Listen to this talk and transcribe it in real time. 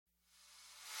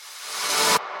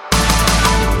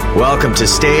Welcome to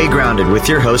Stay Grounded with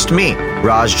your host, me,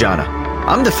 Raj Jana.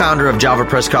 I'm the founder of Java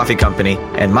Press Coffee Company,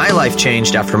 and my life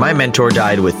changed after my mentor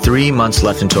died with 3 months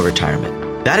left until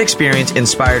retirement. That experience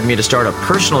inspired me to start a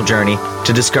personal journey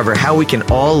to discover how we can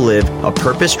all live a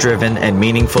purpose-driven and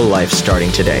meaningful life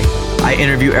starting today. I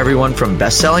interview everyone from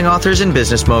best-selling authors and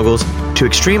business moguls to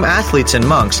extreme athletes and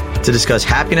monks to discuss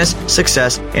happiness,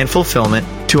 success, and fulfillment,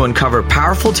 to uncover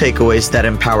powerful takeaways that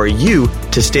empower you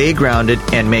to stay grounded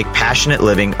and make passionate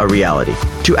living a reality.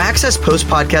 To access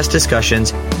post-podcast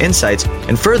discussions, insights,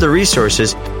 and further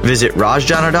resources, visit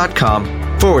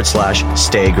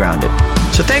rajjana.com/stay grounded.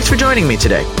 So thanks for joining me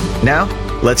today. Now,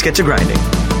 let's get to grinding.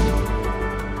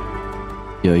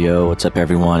 Yo, what's up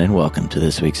everyone, and welcome to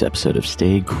this week's episode of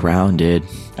Stay Grounded.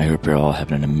 I hope you're all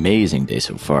having an amazing day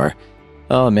so far.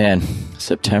 Oh man,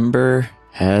 September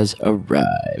has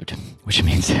arrived, which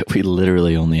means that we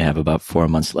literally only have about 4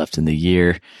 months left in the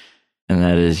year. And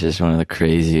that is just one of the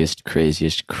craziest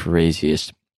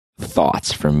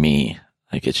thoughts for me.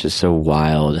 Like, it's just so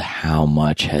wild how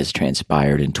much has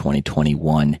transpired in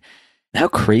 2021. How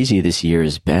crazy this year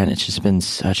has been. It's just been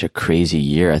such a crazy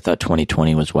year. I thought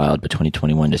 2020 was wild, but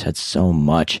 2021 just had so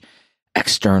much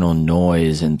external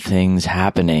noise and things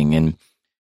happening and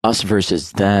us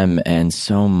versus them and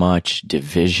so much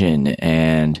division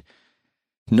and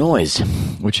noise,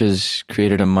 which has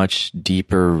created a much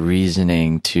deeper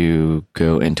reasoning to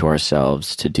go into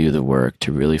ourselves, to do the work,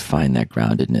 to really find that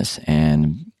groundedness.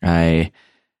 And I'm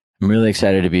really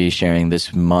excited to be sharing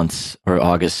this month's or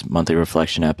August monthly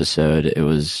reflection episode. It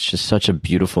was just such a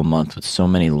beautiful month with so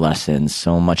many lessons,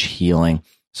 so much healing,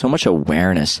 so much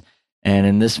awareness. And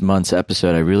in this month's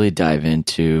episode, I really dive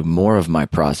into more of my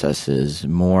processes,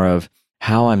 more of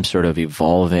how I'm sort of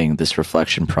evolving this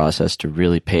reflection process to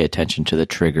really pay attention to the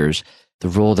triggers, the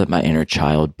role that my inner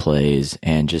child plays,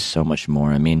 and just so much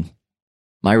more. I mean,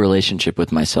 my relationship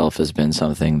with myself has been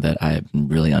something that I've been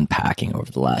really unpacking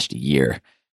over the last year.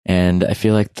 And I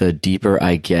feel like the deeper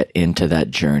I get into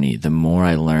that journey, the more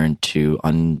I learn to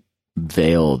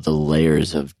unveil the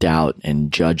layers of doubt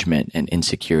and judgment and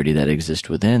insecurity that exist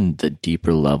within the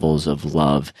deeper levels of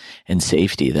love and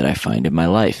safety that I find in my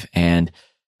life. And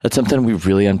that's something we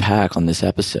really unpack on this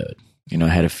episode. You know, I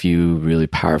had a few really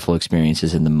powerful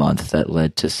experiences in the month that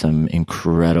led to some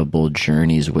incredible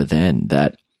journeys within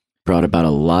that brought about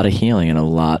a lot of healing and a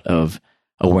lot of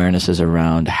awarenesses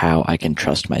around how I can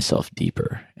trust myself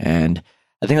deeper. And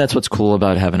I think that's what's cool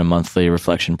about having a monthly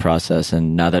reflection process.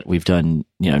 And now that we've done,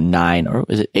 9 or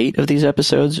is it 8 of these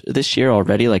episodes this year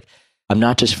already, like, I'm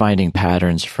not just finding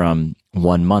patterns from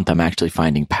 1 month, I'm actually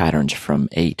finding patterns from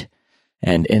 8.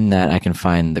 And in that, I can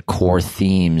find the core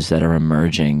themes that are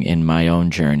emerging in my own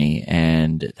journey.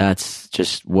 And that's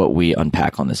just what we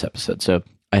unpack on this episode. So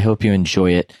I hope you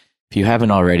enjoy it. If you haven't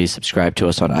already, subscribe to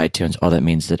us on iTunes. All that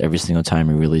means that every single time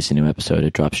we release a new episode,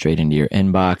 it drops straight into your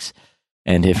inbox.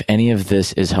 And if any of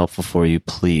this is helpful for you,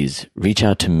 please reach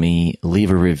out to me,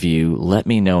 leave a review. Let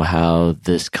me know how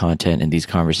this content and these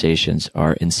conversations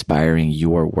are inspiring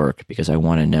your work, because I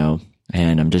want to know.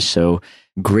 And I'm just so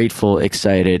grateful,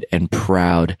 excited, and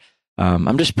proud.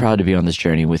 I'm just proud to be on this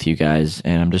journey with you guys.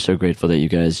 And I'm just so grateful that you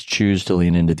guys choose to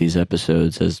lean into these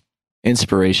episodes as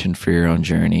inspiration for your own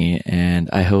journey. And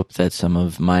I hope that some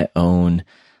of my own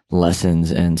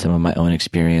lessons and some of my own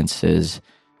experiences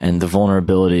and the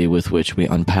vulnerability with which we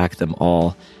unpack them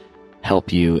all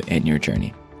help you in your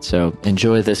journey. So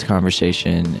enjoy this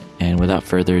conversation. And without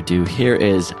further ado, here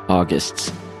is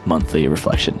August's monthly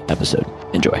reflection episode.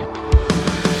 Enjoy.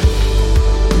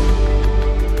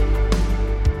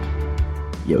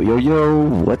 Yo,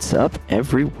 what's up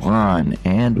everyone,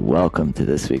 and welcome to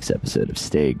this week's episode of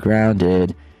Stay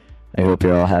Grounded. I hope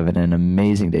you're all having an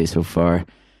amazing day so far.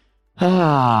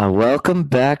 Welcome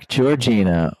back,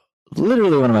 Georgina.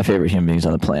 Literally one of my favorite human beings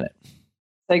on the planet.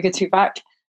 So good to be back.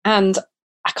 And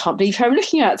I can't believe who I'm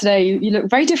looking at today. You look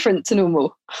very different to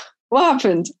normal. What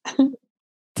happened?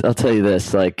 I'll tell you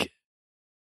this, okay,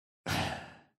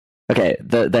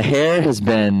 the hair has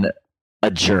been a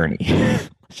journey.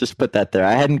 Let's just put that there.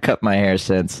 I hadn't cut my hair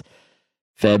since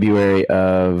February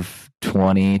of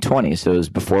 2020. So it was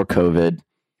before COVID.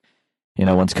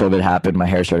 Once COVID happened, my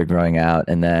hair started growing out.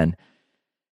 And then,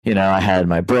 I had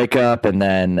my breakup, and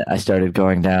then I started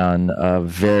going down a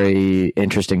very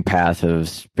interesting path of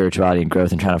spirituality and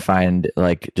growth and trying to find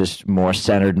just more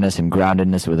centeredness and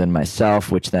groundedness within myself,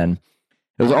 which then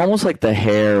it was almost like the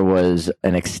hair was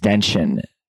an extension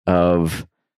of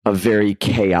a very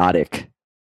chaotic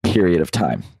period of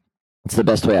time. It's the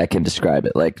best way I can describe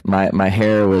it. Like my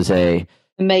hair was a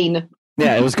mane.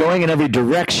 Yeah, it was going in every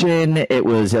direction. It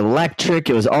was electric.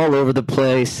 It was all over the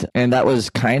place. And that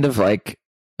was kind of like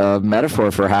a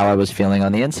metaphor for how I was feeling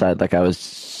on the inside. Like I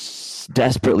was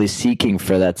desperately seeking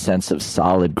for that sense of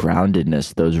solid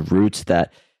groundedness, those roots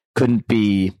that couldn't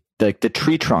be, like the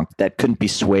tree trunk that couldn't be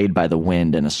swayed by the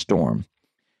wind in a storm.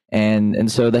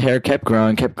 And so the hair kept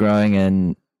growing.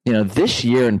 And, you know, this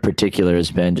year in particular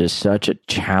has been just such a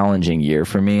challenging year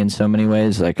for me in so many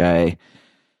ways. Like I've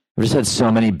just had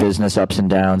so many business ups and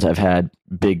downs. I've had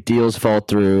big deals fall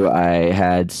through. I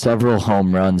had several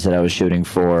home runs that I was shooting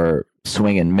for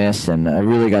swing and miss. And I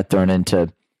really got thrown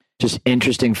into just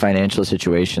interesting financial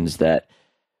situations that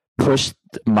pushed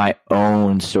my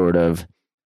own sort of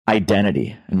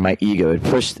identity and my ego.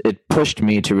 It pushed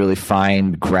me to really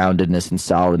find groundedness and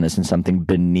solidness in something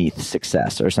beneath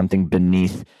success or something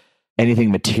beneath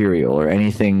anything material or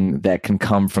anything that can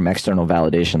come from external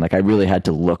validation. Like I really had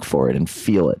to look for it and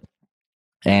feel it.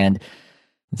 And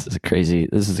this is a crazy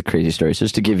story. So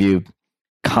just to give you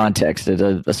context,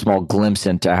 a small glimpse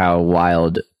into how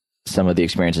wild some of the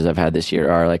experiences I've had this year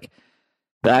are. Like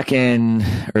back in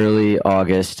early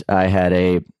August, I had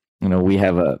we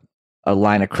have a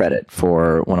line of credit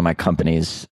for one of my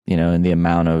companies, you know, in the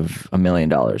amount of $1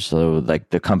 million. So like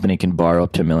the company can borrow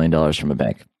up to $1 million from a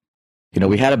bank. You know,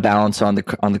 we had a balance on the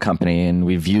company, and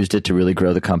we've used it to really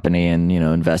grow the company and, you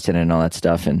know, invest in it and all that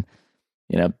stuff. And,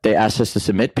 you know, they asked us to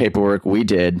submit paperwork. We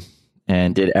did,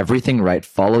 and did everything right,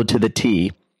 followed to the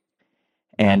T.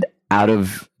 And out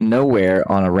of nowhere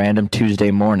on a random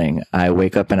Tuesday morning, I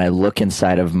wake up and I look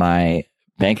inside of my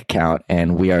bank account,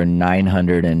 and we are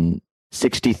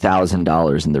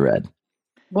 $960,000 in the red.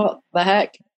 What the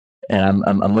heck? And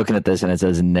I'm looking at this, and it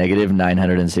says negative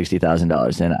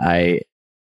 $960,000. And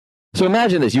so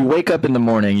imagine this: you wake up in the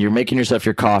morning, you're making yourself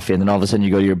your coffee, and then all of a sudden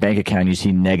you go to your bank account and you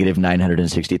see negative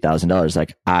 $960,000.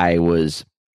 Like I was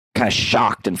kind of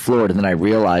shocked and floored, and then I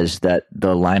realized that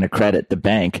the line of credit, the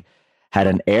bank, had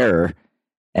an error,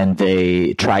 and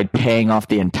they tried paying off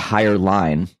the entire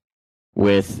line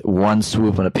with one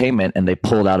swoop on a payment, and they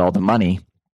pulled out all the money.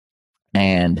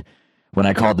 And when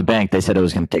I called the bank, they said it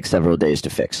was going to take several days to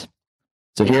fix.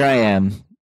 So here I am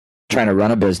trying to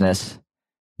run a business,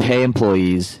 pay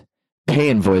employees, pay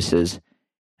invoices,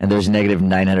 and there's negative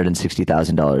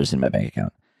 $960,000 in my bank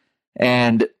account.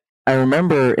 And I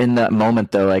remember in that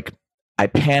moment, though, like I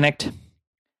panicked.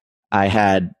 I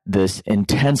had this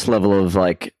intense level of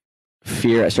like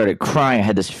fear. I started crying. I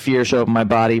had this fear show up in my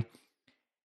body,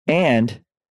 and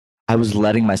I was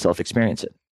letting myself experience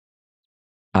it.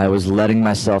 I was letting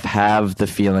myself have the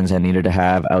feelings I needed to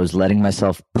have. I was letting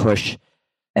myself push.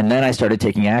 And then I started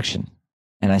taking action,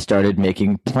 and I started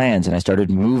making plans, and I started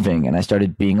moving, and I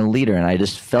started being a leader. And I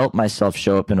just felt myself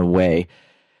show up in a way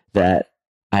that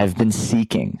I've been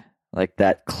seeking, like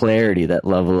that clarity, that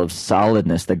level of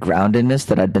solidness, the groundedness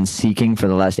that I'd been seeking for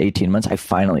the last 18 months. I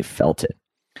finally felt it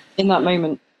in that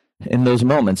moment, in those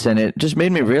moments. And it just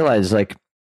made me realize, like,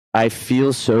 I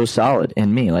feel so solid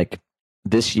in me. Like,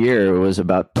 this year was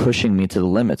about pushing me to the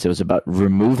limits. It was about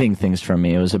removing things from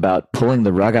me. It was about pulling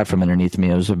the rug out from underneath me.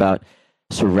 It was about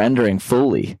surrendering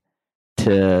fully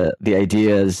to the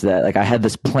ideas that, like, I had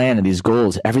this plan and these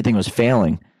goals. Everything was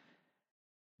failing.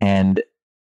 And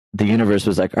the universe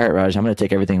was like, all right, Raj, I'm going to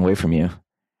take everything away from you.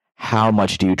 How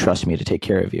much do you trust me to take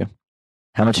care of you?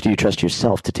 How much do you trust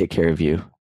yourself to take care of you?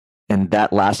 And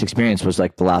that last experience was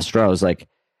like the last straw. I was like,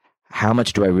 how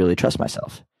much do I really trust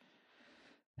myself?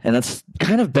 And that's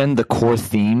kind of been the core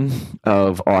theme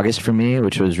of August for me,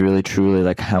 which was really, truly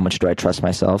like, how much do I trust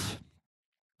myself?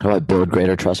 How do I build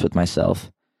greater trust with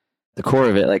myself? The core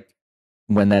of it, like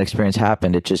when that experience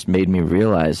happened, it just made me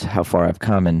realize how far I've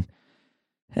come.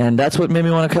 And that's what made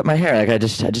me want to cut my hair. Like I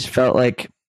just felt like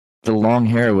the long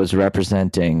hair was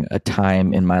representing a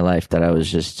time in my life that I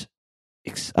was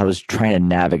trying to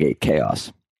navigate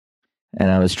chaos. And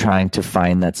I was trying to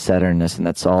find that centeredness and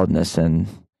that solidness. And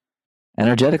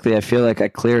energetically, I feel like I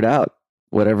cleared out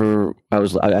whatever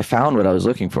I found what I was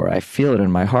looking for. I feel it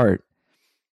in my heart,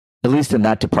 at least in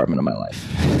that department of my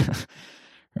life.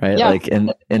 Right? Yeah. Like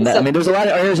in that, I mean, there's a lot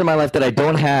of areas in my life that I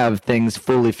don't have things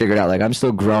fully figured out. Like I'm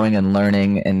still growing and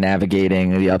learning and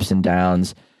navigating the ups and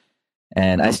downs.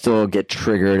 And I still get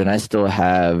triggered, and I still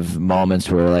have moments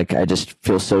where like I just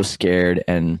feel so scared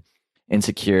and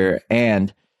insecure.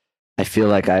 And I feel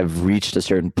like I've reached a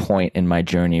certain point in my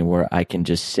journey where I can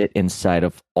just sit inside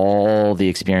of all the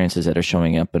experiences that are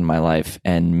showing up in my life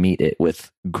and meet it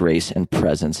with grace and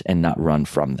presence and not run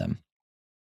from them.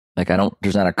 Like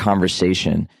there's not a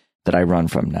conversation that I run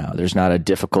from now. There's not a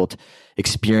difficult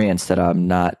experience that I'm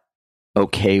not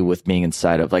okay with being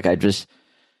inside of. Like I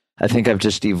think I've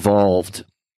just evolved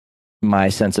my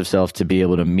sense of self to be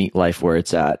able to meet life where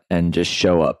it's at and just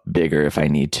show up bigger if I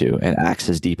need to, and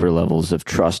access deeper levels of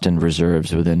trust and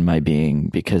reserves within my being,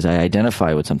 because I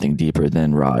identify with something deeper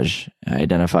than Raj. I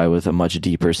identify with a much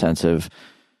deeper sense of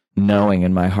knowing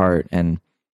in my heart. And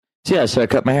so I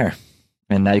cut my hair,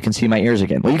 and now you can see my ears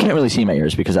again. Well, you can't really see my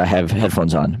ears because I have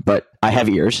headphones on, but I have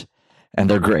ears, and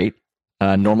they're great,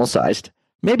 normal sized,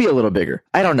 maybe a little bigger.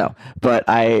 I don't know, but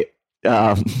I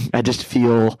just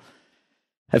feel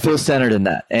centered in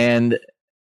that, and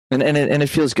it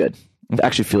feels good. It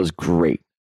actually feels great.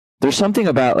 There's something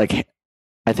about, like,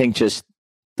 I think just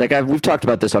like we've talked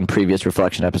about this on previous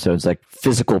reflection episodes, like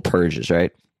physical purges,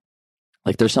 right?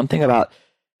 Like there's something about,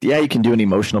 you can do an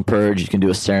emotional purge, you can do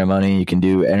a ceremony, you can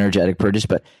do energetic purges,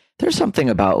 but there's something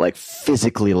about like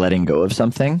physically letting go of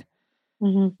something,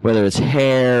 whether it's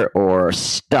hair or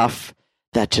stuff,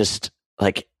 that just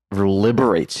like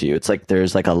liberates you. It's like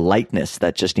there's like a lightness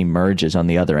that just emerges on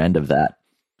the other end of that.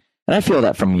 And I feel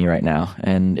that from me right now,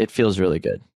 and it feels really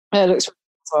good. It looks really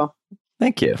good as well.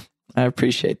 Thank you. I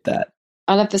appreciate that.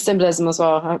 I love the symbolism as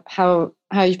well, how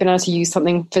you've been able to use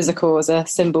something physical as a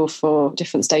symbol for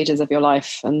different stages of your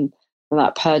life, and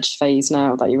that purge phase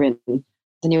now that you're in,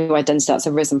 the new identity that's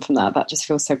arisen from that just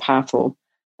feels so powerful.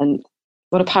 And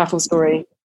what a powerful story.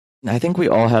 I think we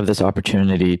all have this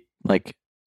opportunity, like,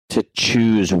 to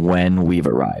choose when we've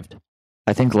arrived.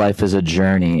 I think life is a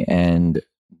journey, and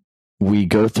we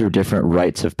go through different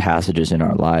rites of passages in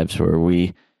our lives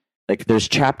where there's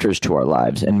chapters to our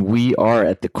lives, and we are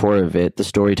at the core of it, the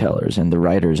storytellers and the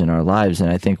writers in our lives. And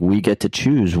I think we get to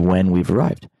choose when we've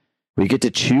arrived. We get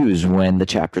to choose when the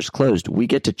chapter's closed. We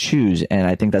get to choose. And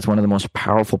I think that's one of the most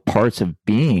powerful parts of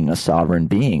being a sovereign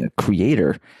being, a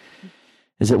creator,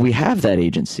 is that we have that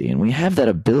agency and we have that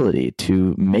ability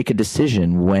to make a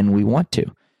decision when we want to.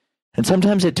 And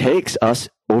sometimes it takes us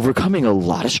overcoming a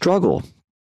lot of struggle.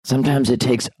 Sometimes it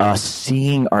takes us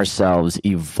seeing ourselves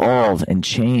evolve and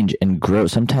change and grow.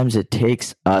 Sometimes it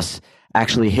takes us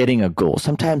actually hitting a goal.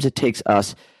 Sometimes it takes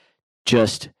us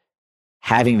just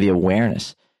having the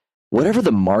awareness. Whatever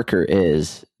the marker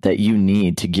is that you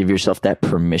need to give yourself that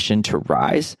permission to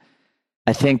rise,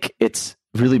 I think it's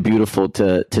really beautiful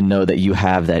to know that you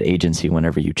have that agency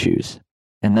whenever you choose.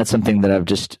 And that's something that I've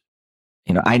just,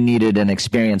 I needed an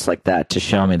experience like that to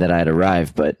show me that I had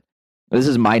arrived. But this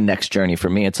is my next journey for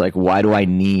me. It's like, why do I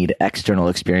need external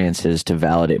experiences to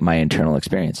validate my internal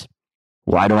experience?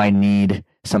 Why do I need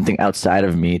something outside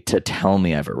of me to tell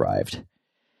me I've arrived?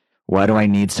 Why do I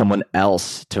need someone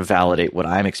else to validate what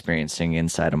I'm experiencing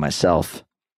inside of myself?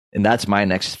 And that's my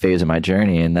next phase of my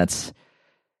journey. And that's,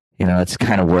 it's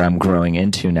kind of where I'm growing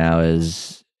into now,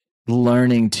 is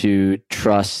learning to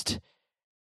trust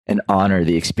and honor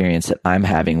the experience that I'm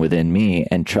having within me,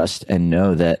 and trust and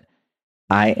know that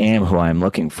I am who I'm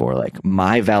looking for. Like,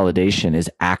 my validation is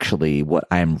actually what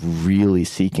I'm really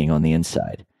seeking on the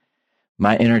inside.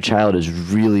 My inner child is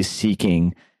really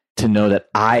seeking to know that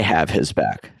I have his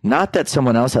back. Not that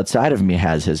someone else outside of me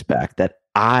has his back, that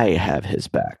I have his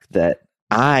back, that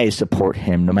I support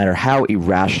him no matter how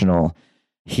irrational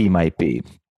he might be,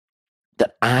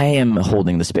 that I am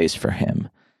holding the space for him.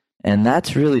 And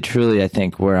that's really, truly, I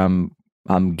think, where I'm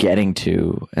getting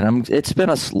to. And it's been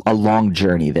a long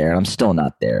journey there, and I'm still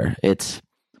not there. It's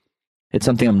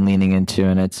something I'm leaning into,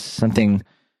 and it's something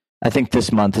I think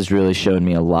this month has really showed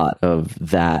me a lot of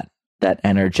that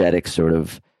energetic sort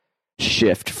of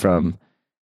shift from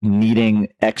needing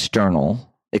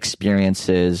external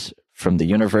experiences from the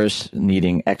universe,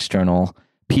 needing external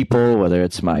people, whether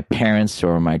it's my parents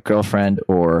or my girlfriend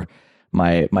or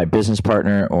my business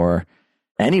partner or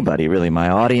anybody, really, my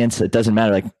audience. It doesn't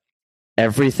matter. Like,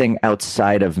 everything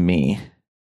outside of me,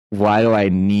 why do I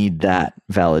need that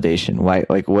validation? Why,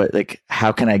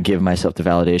 how can I give myself the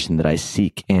validation that I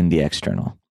seek in the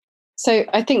external? So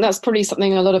I think that's probably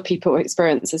something a lot of people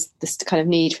experience, is this kind of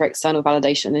need for external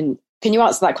validation. And can you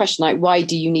answer that question? Like, why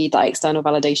do you need that external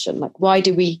validation? Like, why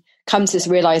do we come to this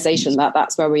realization that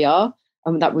that's where we are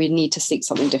and that we need to seek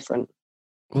something different?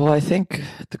 Well, I think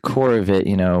at the core of it,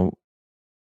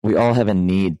 we all have a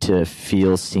need to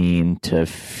feel seen, to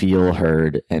feel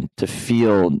heard, and to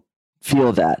feel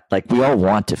that. Like, we all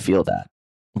want to feel that.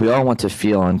 We all want to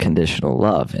feel unconditional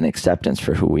love and acceptance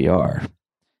for who we are.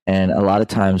 And a lot of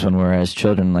times when we're as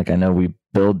children, like, I know we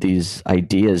build these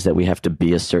ideas that we have to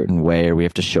be a certain way, or we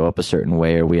have to show up a certain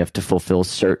way, or we have to fulfill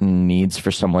certain needs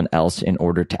for someone else in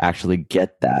order to actually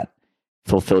get that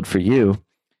fulfilled for you.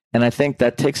 And I think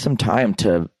that takes some time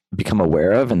to become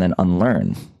aware of and then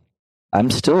unlearn. I'm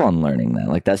still unlearning that.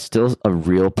 Like, that's still a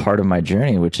real part of my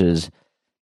journey, which is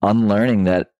unlearning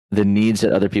that the needs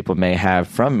that other people may have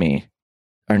from me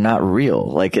are not real.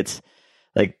 Like, it's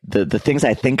Like the things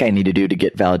I think I need to do to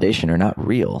get validation are not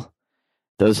real.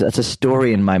 That's a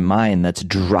story in my mind that's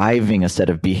driving a set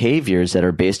of behaviors that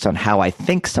are based on how I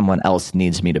think someone else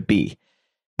needs me to be.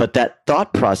 But that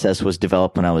thought process was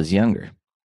developed when I was younger.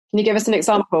 Can you give us an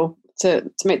example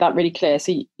to make that really clear?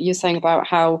 So you're saying about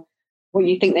how what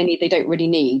you think they need, they don't really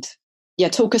need. Yeah,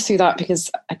 talk us through that,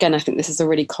 because again, I think this is a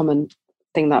really common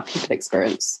thing that people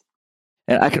experience.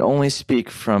 And I can only speak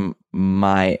from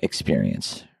my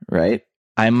experience, right?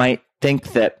 I might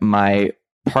think that my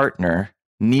partner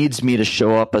needs me to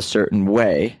show up a certain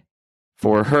way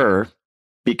for her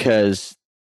because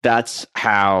that's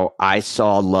how I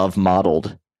saw love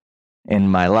modeled in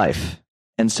my life.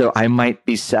 And so I might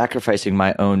be sacrificing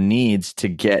my own needs to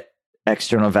get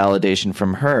external validation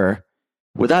from her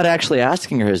without actually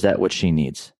asking her, is that what she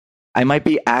needs? I might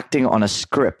be acting on a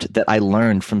script that I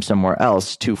learned from somewhere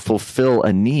else to fulfill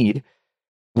a need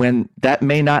when that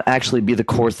may not actually be the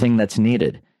core thing that's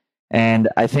needed. And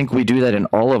I think we do that in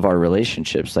all of our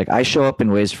relationships. Like I show up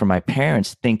in ways for my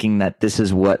parents thinking that this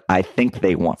is what I think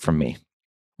they want from me,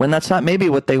 when that's not maybe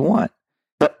what they want.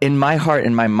 But in my heart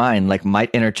and my mind, like my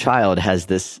inner child has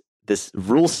this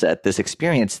rule set, this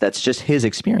experience that's just his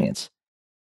experience.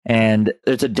 And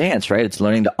it's a dance, right? It's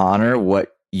learning to honor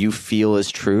what you feel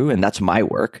is true. And that's my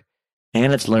work.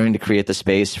 And it's learning to create the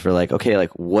space for like, okay,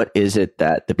 like what is it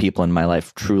that the people in my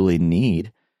life truly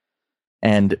need?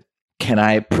 And can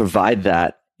I provide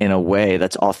that in a way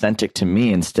that's authentic to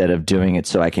me instead of doing it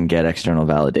so I can get external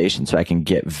validation, so I can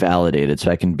get validated, so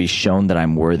I can be shown that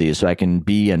I'm worthy, so I can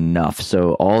be enough.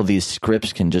 So all these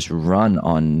scripts can just run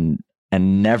on a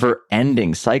never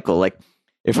ending cycle. Like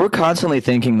if we're constantly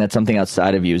thinking that something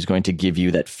outside of you is going to give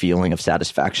you that feeling of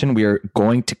satisfaction, we are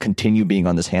going to continue being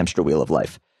on this hamster wheel of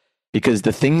life, because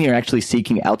the thing you're actually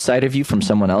seeking outside of you from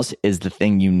someone else is the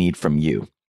thing you need from you.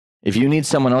 If you need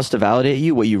someone else to validate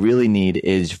you, what you really need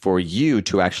is for you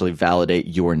to actually validate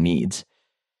your needs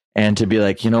and to be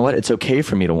like, you know what? It's okay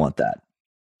for me to want that.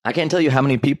 I can't tell you how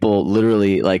many people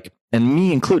literally like, and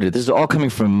me included, this is all coming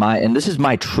from and this is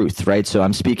my truth, right? So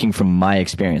I'm speaking from my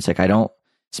experience. Like I don't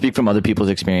speak from other people's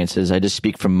experiences. I just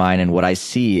speak from mine and what I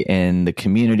see in the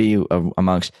community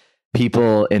amongst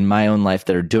people in my own life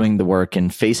that are doing the work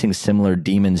and facing similar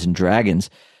demons and dragons.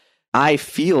 I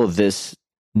feel this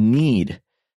need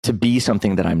to be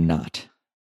something that I'm not,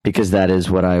 because that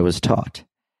is what I was taught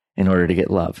in order to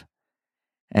get love.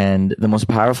 And the most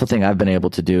powerful thing I've been able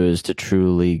to do is to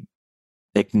truly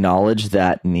acknowledge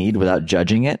that need without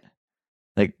judging it.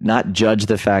 Like not judge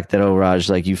the fact that, oh,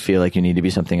 Raj, like you feel like you need to be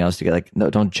something else to get, like,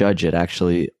 no, don't judge it.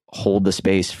 Actually hold the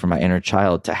space for my inner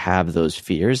child to have those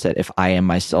fears that if I am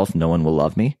myself, no one will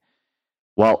love me,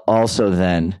 while also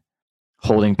then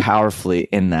holding powerfully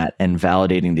in that and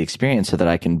validating the experience so that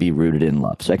I can be rooted in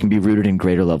love. So I can be rooted in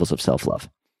greater levels of self-love.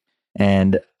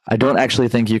 And I don't actually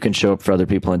think you can show up for other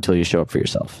people until you show up for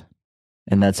yourself.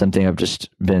 And that's something I've just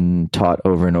been taught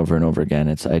over and over and over again.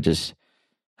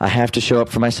 I have to show up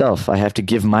for myself. I have to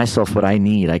give myself what I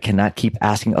need. I cannot keep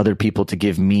asking other people to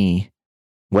give me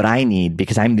what I need,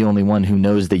 because I'm the only one who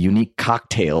knows the unique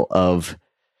cocktail of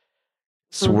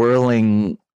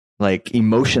swirling like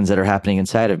emotions that are happening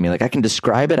inside of me. Like I can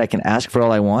describe it, I can ask for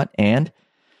all I want, and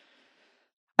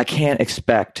I can't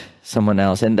expect someone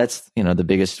else. And that's, one of the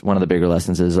bigger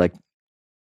lessons is like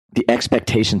the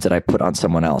expectations that I put on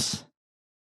someone else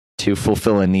to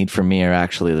fulfill a need for me are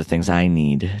actually the things I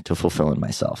need to fulfill in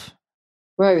myself.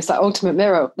 Whoa, it's that ultimate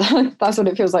mirror. That's what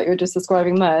it feels like you're just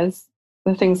describing there, is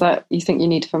the things that you think you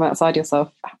need from outside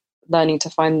yourself, learning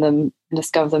to find them and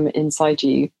discover them inside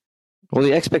you. Well,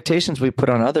 the expectations we put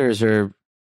on others are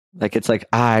like, it's like,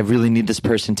 I really need this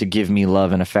person to give me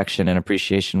love and affection and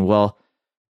appreciation. Well,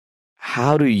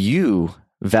 how do you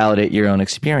validate your own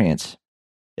experience?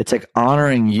 It's like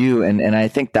honoring you. And I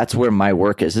think that's where my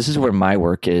work is. This is where my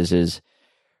work is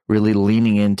really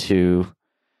leaning into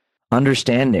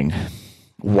understanding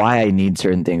why I need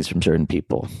certain things from certain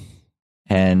people,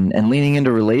 and leaning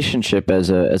into relationship as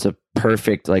a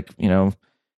perfect, like,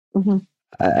 Mm-hmm.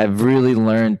 I've really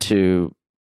learned to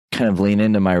kind of lean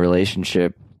into my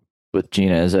relationship with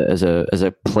Gina as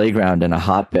a playground and a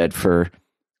hotbed for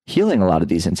healing a lot of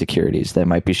these insecurities that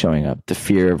might be showing up, the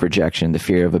fear of rejection, the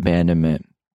fear of abandonment,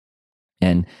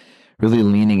 and really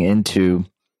leaning into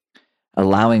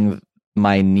allowing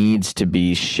my needs to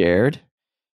be shared,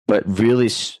 but really,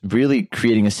 really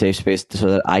creating a safe space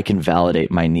so that I can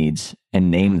validate my needs and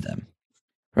name them.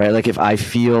 Right? Like if I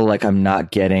feel like I'm not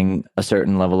getting a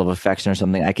certain level of affection or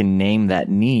something, I can name that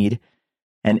need.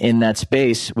 And in that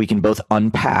space, we can both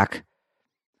unpack,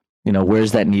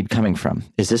 where's that need coming from?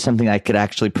 Is this something I could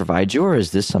actually provide you, or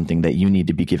is this something that you need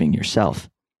to be giving yourself?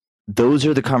 those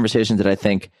are the conversations that I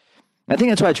think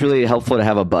that's why it's really helpful to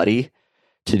have a buddy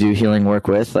to do healing work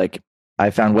with. Like, I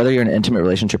found, whether you're in an intimate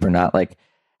relationship or not, like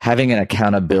having an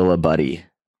accountability buddy,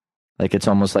 like it's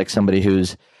almost like somebody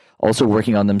who's also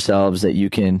working on themselves that you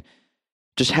can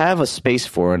just have a space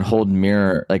for and hold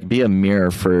mirror, like be a mirror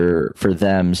for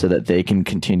them, so that they can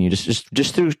continue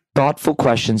just through thoughtful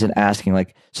questions and asking,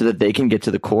 like, so that they can get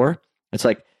to the core. It's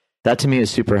like, that to me is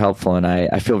super helpful. And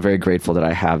I feel very grateful that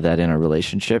I have that in a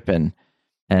relationship, and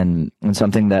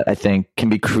something that I think can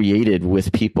be created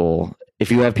with people. If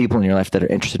you have people in your life that are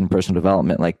interested in personal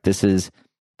development, like this is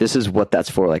what that's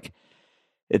for. Like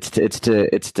it's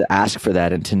to ask for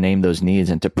that and to name those needs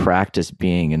and to practice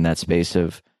being in that space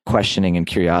of questioning and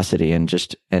curiosity and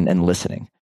just and listening.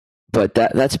 But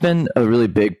that's been a really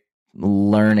big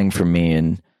learning for me,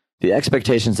 and the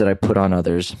expectations that I put on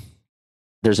others.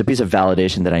 There's a piece of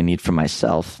validation that I need from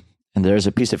myself, and there's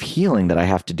a piece of healing that I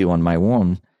have to do on my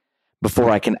own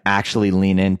before I can actually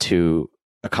lean into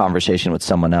a conversation with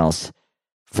someone else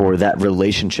for that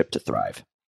relationship to thrive.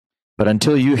 But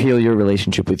until you heal your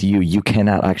relationship with you, you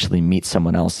cannot actually meet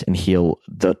someone else and heal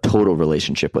the total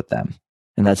relationship with them.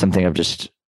 And that's something I've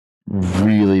just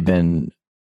really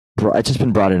it's just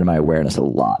been brought into my awareness a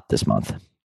lot this month.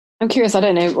 I'm curious, I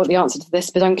don't know what the answer to this,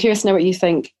 but I'm curious to know what you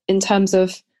think in terms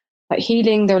of like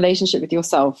healing the relationship with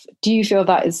yourself. Do you feel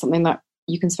that is something that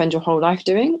you can spend your whole life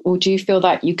doing? Or do you feel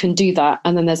that you can do that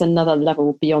and then there's another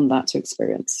level beyond that to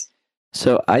experience?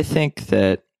 So I think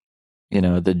that,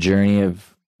 the journey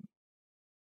of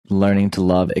learning to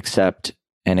love, accept,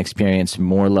 and experience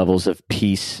more levels of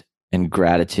peace and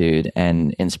gratitude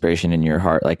and inspiration in your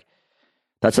heart, like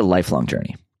that's a lifelong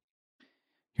journey.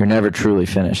 You're never truly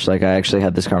finished. Like, I actually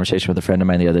had this conversation with a friend of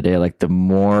mine the other day. Like, the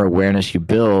more awareness you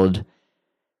build,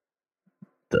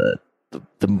 the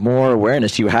more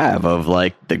awareness you have of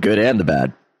like the good and the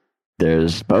bad.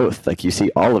 There's both. Like, you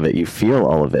see all of it, you feel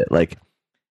all of it. Like,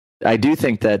 I do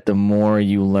think that the more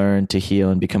you learn to heal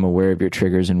and become aware of your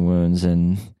triggers and wounds,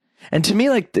 and to me,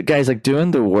 like, the guys, like,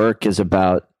 doing the work is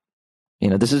about,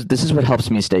 this is what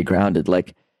helps me stay grounded.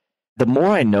 Like, the more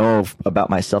I know about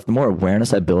myself, the more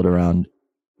awareness I build around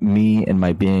me and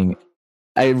my being,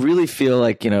 I really feel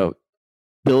like,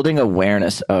 building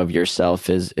awareness of yourself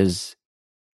is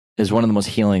one of the most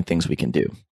healing things we can do.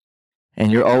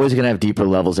 And you're always going to have deeper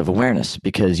levels of awareness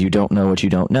because you don't know what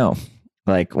you don't know.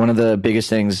 Like, one of the biggest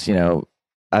things,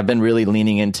 I've been really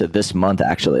leaning into this month,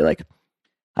 actually. Like,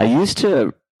 I used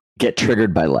to get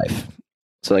triggered by life.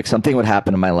 So like something would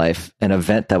happen in my life, an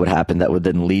event that would happen that would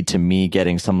then lead to me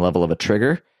getting some level of a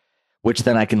trigger, which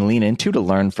then I can lean into to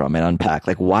learn from and unpack.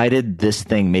 Like, why did this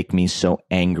thing make me so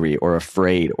angry or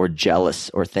afraid or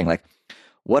jealous or thing? Like,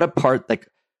 what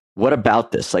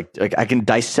about this? Like I can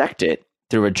dissect it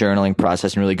through a journaling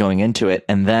process and really going into it,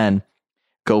 and then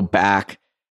go back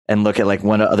and look at like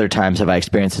what other times have I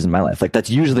experienced this in my life. Like, that's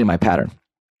usually my pattern.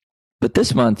 But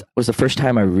this month was the first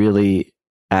time I really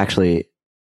actually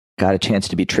got a chance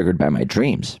to be triggered by my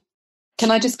dreams.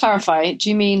 Can I just clarify? Do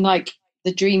you mean like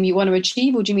the dream you want to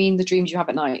achieve, or do you mean the dreams you have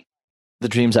at night? The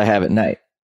dreams I have at night.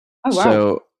 Oh, wow.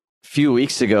 So a few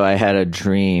weeks ago, I had a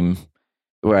dream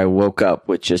where I woke up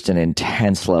with just an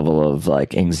intense level of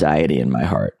like anxiety in my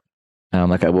heart.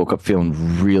 Like, I woke up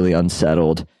feeling really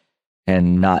unsettled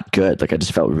and not good. Like, I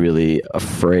just felt really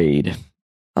afraid.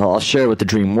 I'll share what the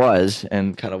dream was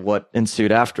and kind of what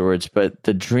ensued afterwards. But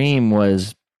the dream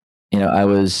was, I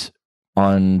was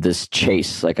on this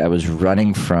chase. Like, I was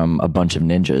running from a bunch of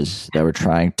ninjas that were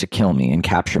trying to kill me and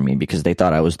capture me because they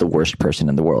thought I was the worst person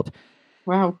in the world.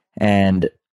 Wow. And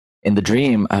in the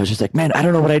dream, I was just like, man, I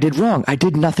don't know what I did wrong. I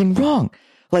did nothing wrong.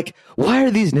 Like, why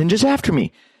are these ninjas after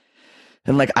me?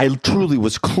 And like, I truly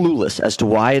was clueless as to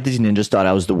why these ninjas thought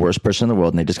I was the worst person in the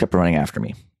world, and they just kept running after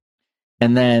me.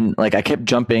 And then like, I kept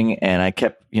jumping, and I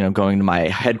kept, going to my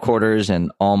headquarters,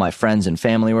 and all my friends and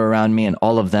family were around me, and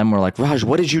all of them were like, Raj,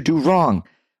 what did you do wrong?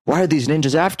 Why are these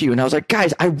ninjas after you? And I was like,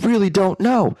 guys, I really don't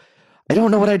know. I don't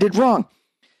know what I did wrong.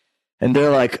 And they're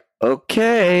like,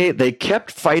 okay. They kept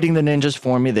fighting the ninjas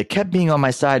for me. They kept being on my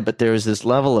side, but there was this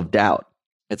level of doubt.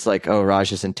 It's like, oh,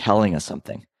 Raj isn't telling us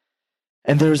something.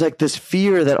 And there was like this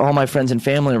fear that all my friends and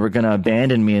family were going to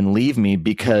abandon me and leave me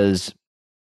because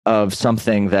of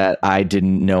something that I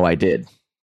didn't know I did,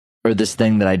 or this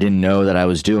thing that I didn't know that I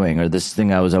was doing, or this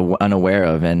thing I was unaware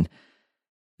of. And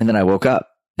then I woke up,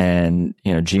 and,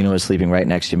 Gina was sleeping right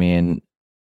next to me, and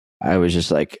I was just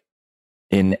like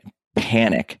in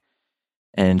panic,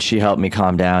 and she helped me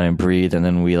calm down and breathe. And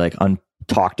then we like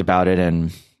talked about it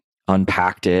and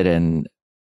unpacked it. And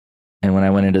when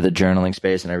I went into the journaling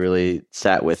space and I really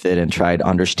sat with it and tried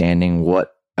understanding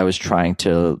what I was trying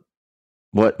to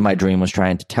what my dream was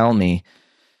trying to tell me.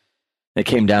 I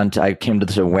came to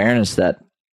this awareness that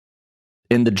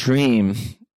in the dream,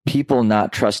 people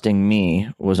not trusting me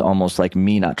was almost like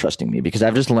me not trusting me, because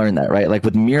I've just learned that, right? Like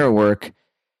with mirror work,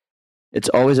 it's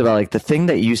always about like the thing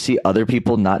that you see other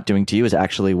people not doing to you is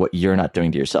actually what you're not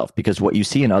doing to yourself, because what you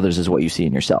see in others is what you see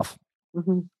in yourself.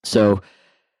 Mm-hmm. So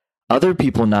other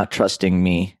people not trusting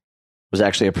me was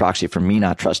actually a proxy for me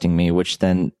not trusting me, which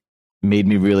then made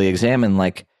me really examine,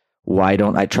 like, why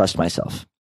don't I trust myself?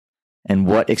 And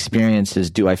what experiences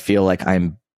do I feel like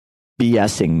I'm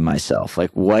BSing myself?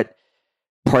 Like, what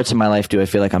parts of my life do I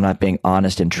feel like I'm not being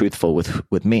honest and truthful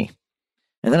with me?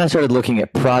 And then I started looking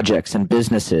at projects and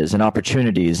businesses and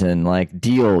opportunities and like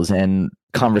deals and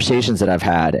conversations that I've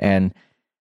had. And,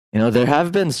 you know, there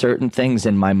have been certain things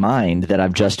in my mind that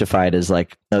I've justified as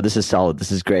like, no, this is solid.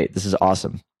 This is great. This is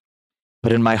awesome.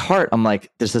 But in my heart, I'm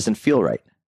like, this doesn't feel right.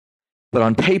 But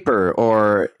on paper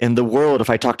or in the world, if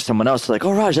I talk to someone else, like,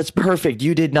 oh, Raj, that's perfect.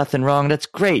 You did nothing wrong. That's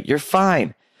great. You're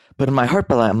fine. But in my heart,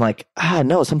 I'm like,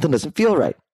 no, something doesn't feel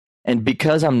right. And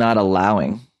because I'm not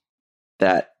allowing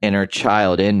that inner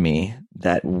child in me,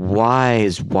 that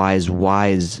wise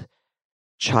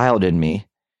child in me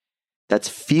that's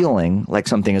feeling like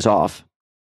something is off.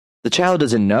 The child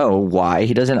doesn't know why.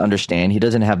 He doesn't understand. He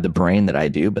doesn't have the brain that I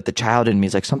do. But the child in me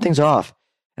is like, something's off.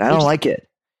 And I don't like it.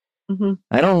 Mm-hmm.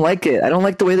 I don't like it. I don't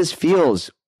like the way this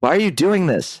feels. Why are you doing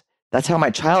this? That's how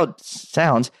my child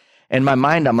sounds. In my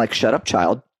mind, I'm like, shut up,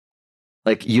 child.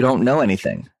 Like, you don't know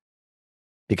anything.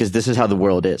 Because this is how the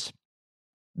world is.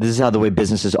 This is how the way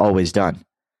business is always done.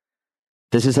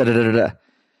 This is da-da-da-da-da.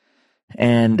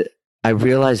 And I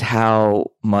realized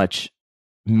how much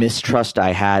mistrust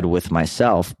I had with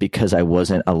myself because I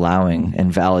wasn't allowing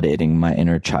and validating my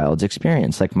inner child's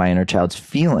experience, like my inner child's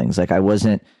feelings. Like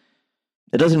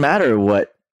it doesn't matter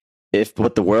what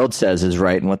the world says is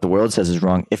right and what the world says is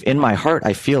wrong. If in my heart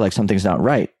I feel like something's not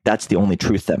right, that's the only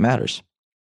truth that matters.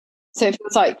 So it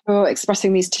feels like you're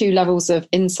expressing these two levels of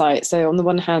insight. So on the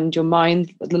one hand, your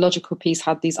mind, the logical piece,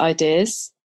 had these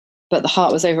ideas, but the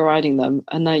heart was overriding them.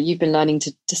 And now you've been learning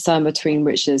to discern between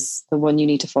which is the one you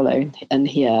need to follow and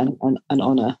hear and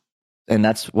honor. And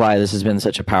that's why this has been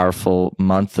such a powerful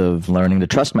month of learning to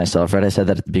trust myself, right? I said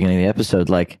that at the beginning of the episode,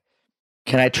 like,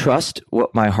 can I trust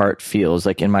what my heart feels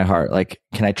like in my heart? Like,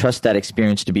 can I trust that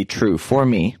experience to be true for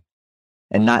me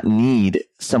and not need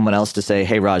someone else to say,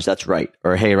 hey, Raj, that's right.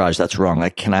 Or, hey, Raj, that's wrong.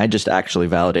 Like, can I just actually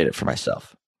validate it for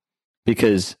myself?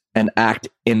 And act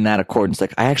in that accordance.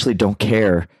 Like, I actually don't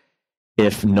care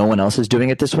if no one else is doing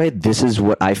it this way. This is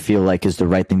what I feel like is the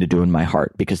right thing to do in my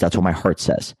heart, because that's what my heart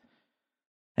says.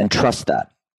 And trust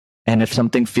that. And if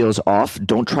something feels off,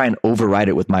 don't try and override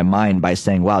it with my mind by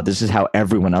saying, wow, this is how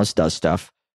everyone else does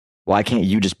stuff. Why can't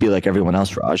you just be like everyone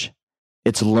else, Raj?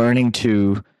 It's learning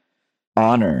to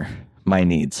honor my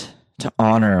needs, to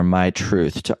honor my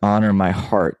truth, to honor my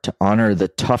heart, to honor the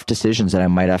tough decisions that I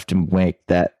might have to make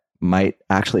that might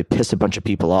actually piss a bunch of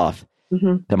people off,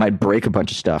 mm-hmm. that might break a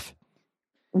bunch of stuff,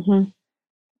 mm-hmm.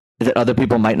 that other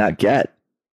people might not get.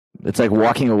 It's like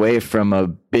walking away from a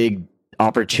big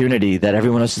opportunity that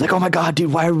everyone else is like, oh my God,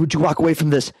 dude, why would you walk away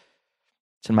from this?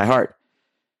 It's in my heart.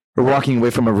 Or walking away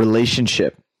from a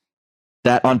relationship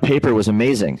that on paper was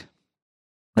amazing.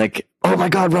 Like, oh my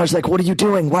God, Raj, like, what are you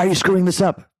doing? Why are you screwing this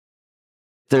up?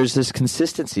 There's this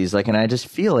consistencies, like, and I just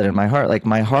feel it in my heart. Like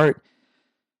my heart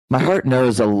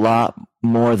knows a lot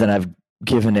more than I've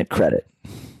given it credit.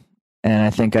 And I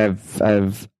think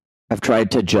I've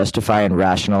tried to justify and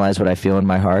rationalize what I feel in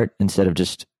my heart instead of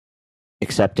just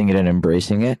accepting it and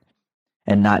embracing it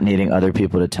and not needing other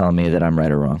people to tell me that I'm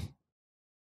right or wrong.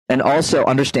 And also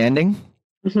understanding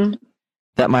mm-hmm.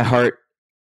 that my heart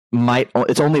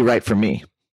it's only right for me.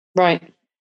 Right.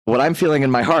 What I'm feeling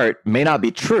in my heart may not be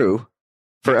true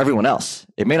for everyone else.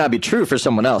 It may not be true for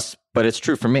someone else, but it's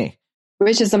true for me.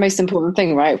 Which is the most important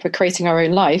thing, right? If we're creating our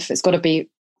own life, it's got to be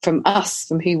from us,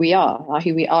 from who we are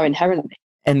inherently.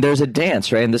 And there's a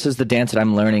dance, right? And this is the dance that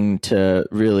I'm learning to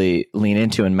really lean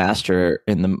into and master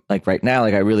right now.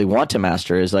 Like I really want to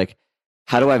master is like,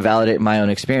 how do I validate my own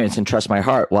experience and trust my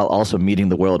heart while also meeting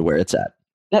the world where it's at?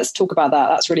 Let's talk about that.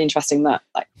 That's really interesting. That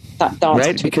dance,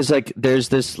 right? Because like there's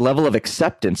this level of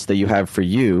acceptance that you have for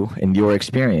you and your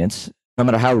experience, no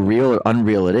matter how real or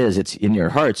unreal it is. It's in your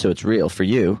heart, so it's real for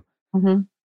you. Mm-hmm.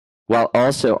 While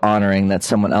also honoring that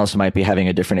someone else might be having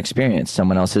a different experience.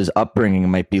 Someone else's upbringing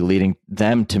might be leading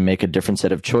them to make a different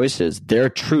set of choices. Their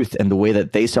truth and the way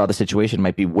that they saw the situation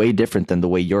might be way different than the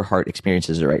way your heart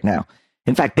experiences it right now.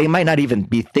 In fact, they might not even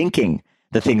be thinking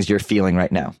the things you're feeling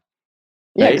right now.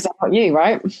 Yeah, right? Exactly you,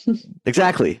 right?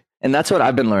 Exactly. And that's what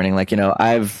I've been learning. Like,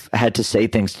 I've had to say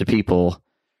things to people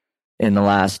in the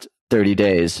last 30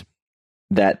 days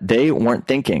that they weren't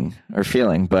thinking or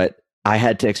feeling, but I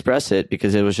had to express it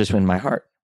because it was just in my heart.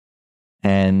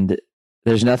 And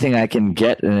there's nothing I can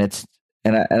get. And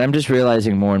I'm just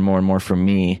realizing more and more and more for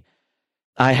me,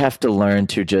 I have to learn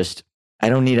to I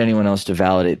don't need anyone else to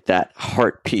validate that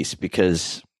heart piece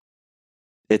because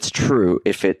it's true.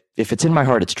 If it's in my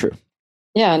heart, it's true.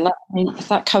 Yeah. And if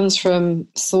that comes from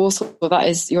source, or that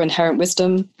is your inherent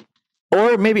wisdom.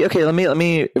 Or maybe, okay, let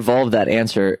me evolve that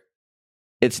answer.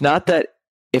 It's not that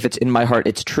if it's in my heart,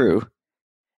 it's true.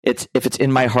 It's if it's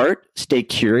in my heart, stay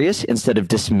curious instead of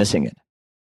dismissing it.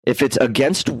 If it's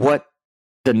against what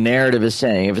the narrative is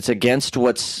saying, if it's against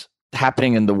what's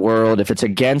happening in the world, if it's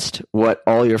against what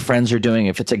all your friends are doing,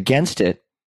 if it's against it,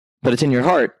 but it's in your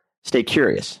heart, stay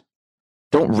curious.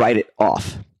 Don't write it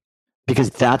off, because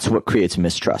that's what creates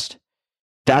mistrust.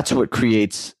 That's what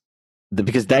creates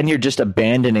because then you're just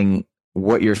abandoning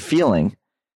what you're feeling,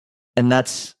 and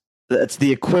that's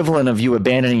the equivalent of you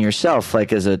abandoning yourself.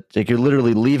 Like you're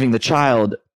literally leaving the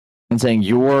child and saying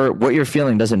what you're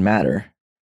feeling doesn't matter.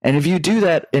 And if you do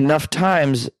that enough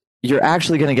times, you're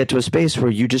actually going to get to a space where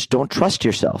you just don't trust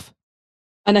yourself.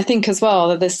 And I think as well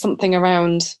that there's something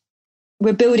around,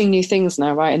 we're building new things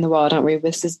now, right, in the world, aren't we?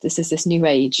 This is this new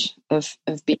age of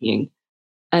being.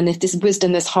 And if this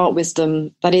wisdom, this heart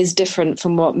wisdom, that is different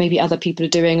from what maybe other people are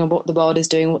doing or what the world is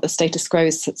doing, what the status quo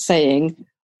is saying,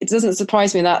 it doesn't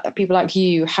surprise me that people like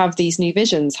you have these new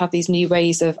visions, have these new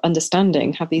ways of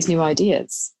understanding, have these new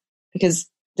ideas, because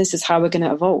this is how we're going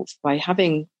to evolve, by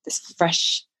having this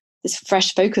fresh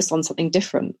focus on something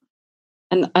different.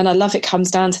 And I love it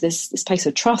comes down to this place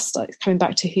of trust, like coming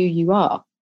back to who you are.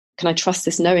 Can I trust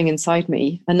this knowing inside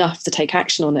me enough to take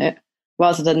action on it,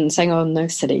 rather than saying, oh, no,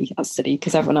 that's silly,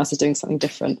 because everyone else is doing something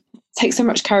different. It takes so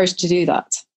much courage to do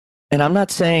that. And I'm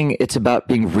not saying it's about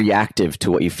being reactive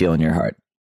to what you feel in your heart.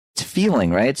 It's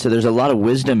feeling, right? So there's a lot of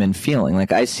wisdom in feeling.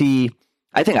 Like I think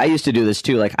I used to do this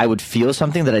too. Like I would feel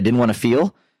something that I didn't want to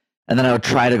feel, and then I would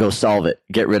try to go solve it,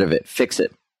 get rid of it, fix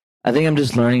it. I think I'm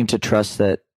just learning to trust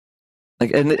that.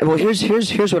 Like, and well,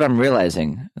 here's what I'm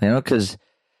realizing, because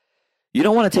you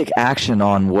don't want to take action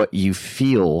on what you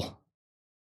feel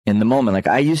in the moment. Like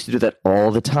I used to do that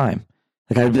all the time.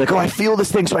 Like I'd be like, oh, I feel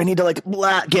this thing, so I need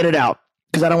to get it out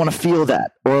because I don't want to feel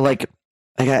that. Or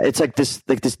it's like this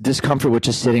discomfort with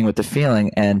just sitting with the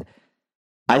feeling. And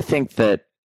I think that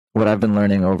what I've been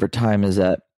learning over time is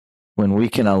that when we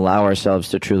can allow ourselves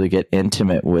to truly get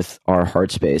intimate with our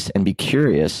heart space and be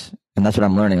curious, and that's what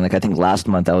I'm learning. Like I think last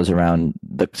month I was around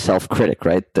the self-critic,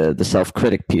 right? The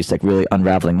self-critic piece, like really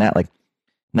unraveling that. Like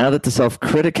now that the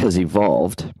self-critic has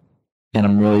evolved and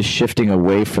I'm really shifting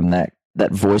away from that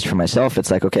voice for myself,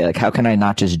 it's like, okay, like how can I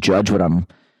not just judge what I'm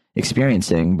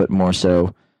experiencing, but more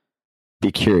so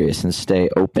be curious and stay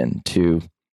open to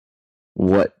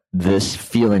what this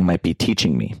feeling might be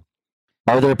teaching me.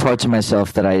 Are there parts of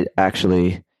myself that I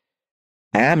actually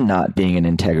am not being in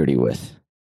integrity with?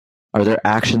 Are there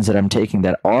actions that I'm taking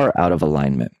that are out of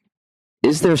alignment?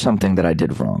 Is there something that I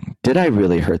did wrong? Did I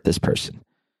really hurt this person?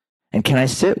 And can I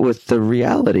sit with the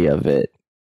reality of it?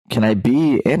 Can I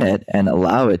be in it and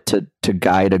allow it to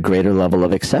guide a greater level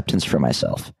of acceptance for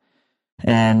myself?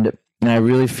 And I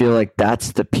really feel like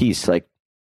that's the piece. Like,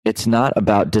 it's not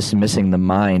about dismissing the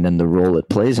mind and the role it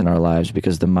plays in our lives,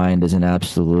 because the mind is an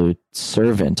absolute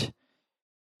servant,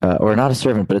 or not a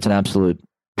servant, but it's an absolute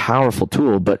powerful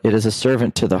tool, but it is a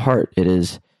servant to the heart. It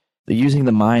is using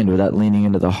the mind without leaning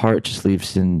into the heart just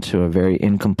leads into a very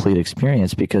incomplete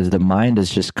experience, because the mind is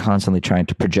just constantly trying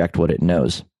to project what it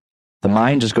knows. The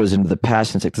mind just goes into the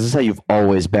past and it's like, this is how you've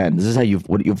always been. This is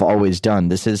what you've always done.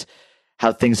 This is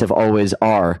how things have always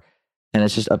are. And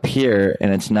it's just up here,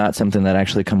 and it's not something that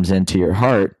actually comes into your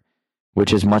heart,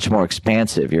 which is much more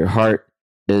expansive. Your heart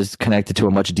is connected to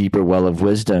a much deeper well of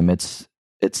wisdom. It's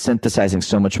synthesizing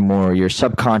so much more. Your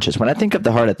subconscious. When I think of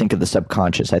the heart, I think of the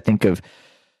subconscious. I think of,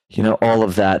 all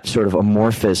of that sort of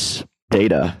amorphous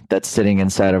data that's sitting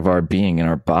inside of our being and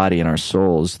our body and our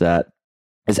souls that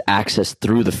is accessed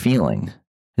through the feeling,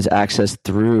 is accessed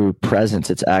through presence.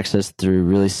 It's accessed through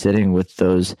really sitting with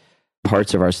those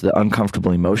parts of the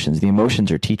uncomfortable emotions. The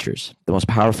emotions are teachers, the most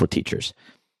powerful teachers.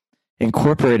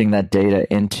 Incorporating that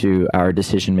data into our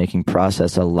decision-making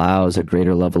process allows a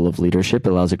greater level of leadership,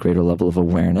 allows a greater level of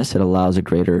awareness, it allows a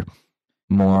greater,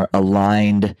 more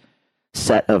aligned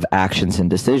set of actions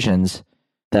and decisions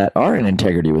that are in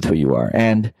integrity with who you are.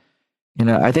 And,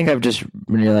 I think I've just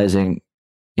been realizing,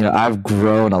 I've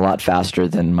grown a lot faster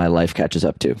than my life catches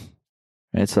up to.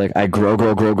 It's like I grow,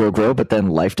 but then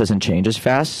life doesn't change as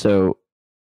fast. So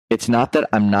it's not that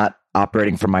I'm not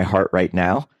operating from my heart right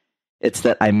now. It's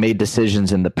that I made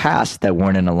decisions in the past that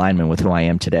weren't in alignment with who I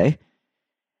am today.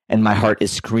 And my heart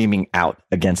is screaming out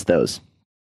against those.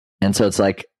 And so it's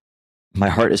like my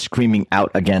heart is screaming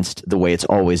out against the way it's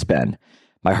always been.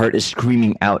 My heart is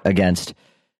screaming out against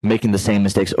making the same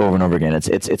mistakes over and over again.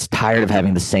 It's tired of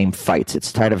having the same fights.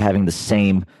 It's tired of having the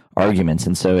same arguments.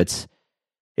 And so it's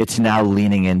now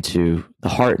leaning into the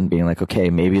heart and being like, okay,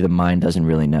 maybe the mind doesn't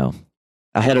really know.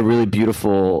 I had a really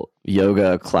beautiful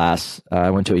yoga class.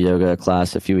 I went to a yoga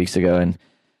class a few weeks ago, and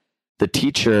the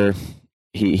teacher,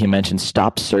 he mentioned,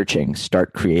 stop searching,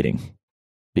 start creating.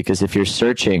 Because if you're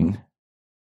searching,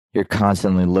 you're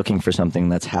constantly looking for something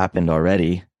that's happened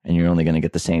already, and you're only going to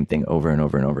get the same thing over and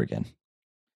over and over again.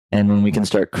 And when we can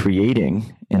start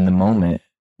creating in the moment,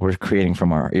 we're creating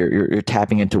from you're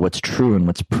tapping into what's true and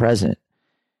what's present.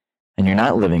 And you're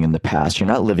not living in the past. You're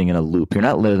not living in a loop. You're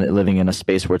not living in a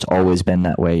space where it's always been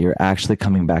that way. You're actually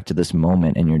coming back to this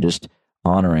moment, and you're just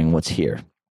honoring what's here.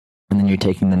 And then you're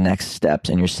taking the next steps,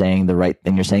 and you're saying the right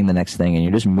thing. You're saying the next thing, and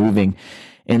you're just moving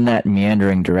in that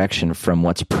meandering direction from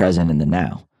what's present in the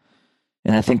now.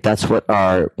 And I think that's what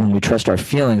when we trust our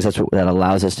feelings, that's what that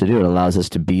allows us to do. It allows us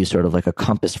to be sort of like a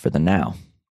compass for the now,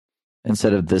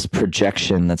 instead of this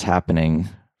projection that's happening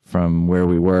from where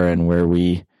we were and where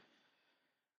we,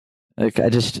 like,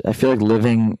 I feel like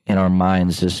living in our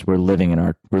minds, we're living in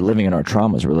our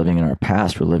traumas, we're living in our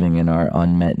past, we're living in our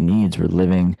unmet needs, we're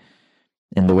living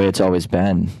in the way it's always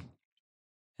been.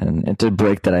 And to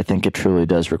break that, I think it truly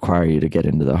does require you to get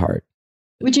into the heart.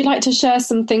 Would you like to share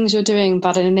some things you're doing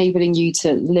that are enabling you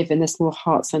to live in this more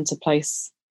heart-centered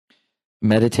place?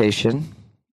 Meditation,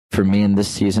 for me in this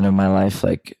season of my life,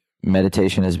 like,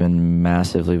 meditation has been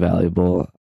massively valuable.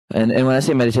 And when I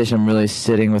say meditation, I'm really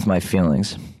sitting with my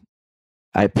feelings.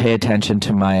 I pay attention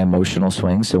to my emotional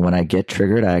swings. So when I get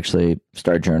triggered, I actually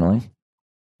start journaling.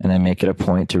 And I make it a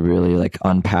point to really, like,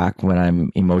 unpack when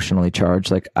I'm emotionally charged.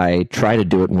 Like, I try to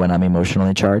do it when I'm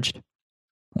emotionally charged.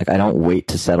 Like, I don't wait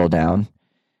to settle down.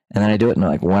 And then I do it, and,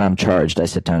 like, when I'm charged, I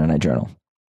sit down and I journal.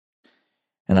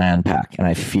 And I unpack and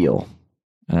I feel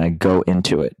and I go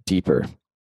into it deeper.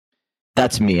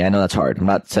 That's me. I know that's hard. I'm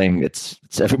not saying it's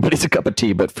everybody's a cup of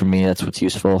tea, but for me, that's what's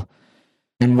useful.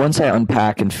 And once I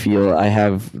unpack and feel, I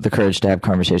have the courage to have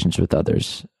conversations with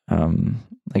others,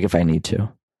 like if I need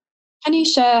to. Can you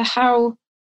share how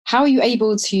are you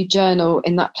able to journal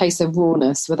in that place of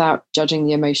rawness without judging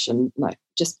the emotion? Like,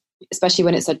 just especially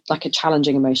when it's a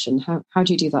challenging emotion. How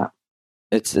do you do that?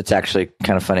 It's actually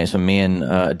kind of funny. So me and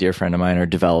a dear friend of mine are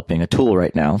developing a tool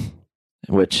right now,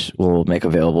 which we'll make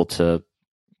available to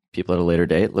people at a later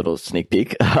date, little sneak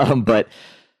peek. But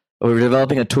we're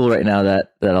developing a tool right now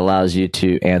that allows you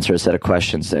to answer a set of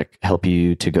questions that help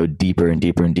you to go deeper and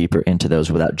deeper and deeper into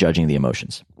those without judging the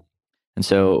emotions. And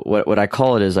so what I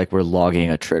call it is, like, we're logging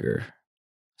a trigger.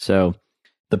 So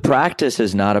the practice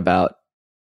is not about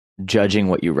judging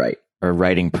what you write or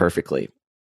writing perfectly.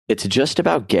 It's just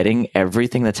about getting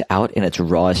everything that's out in its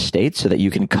rawest state so that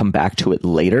you can come back to it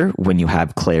later when you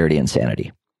have clarity and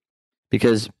sanity.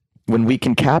 Because when we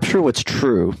can capture what's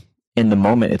true in the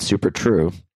moment, it's super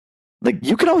true. Like,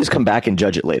 you can always come back and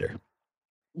judge it later.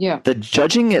 Yeah. The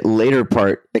judging it later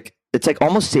part, like, it's like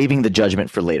almost saving the judgment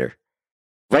for later.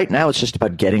 Right now, it's just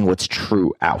about getting what's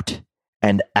true out,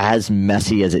 and as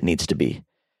messy as it needs to be.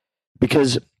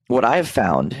 Because what I've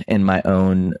found in my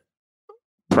own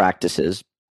practices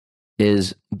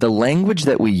is the language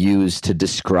that we use to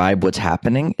describe what's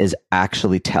happening is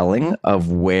actually telling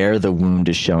of where the wound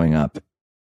is showing up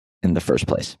in the first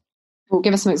place. Well,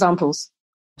 give us some examples.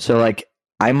 So, like,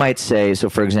 I might say, so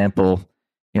for example,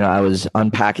 I was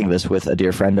unpacking this with a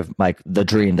dear friend of Mike, the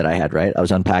dream that I had, right? I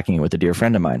was unpacking it with a dear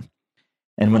friend of mine.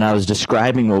 And when I was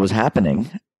describing what was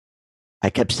happening, I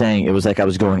kept saying it was like I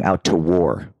was going out to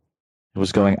war. It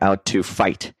was going out to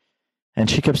fight. And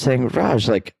she kept saying, Raj,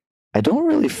 like, I don't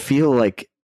really feel like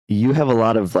you have a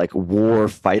lot of, like, war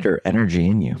fighter energy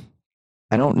in you.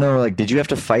 I don't know, like, did you have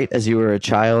to fight as you were a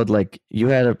child? Like, you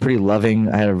had a pretty loving,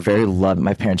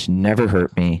 my parents never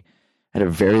hurt me. I had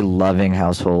a very loving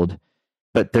household,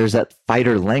 but there's that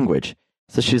fighter language.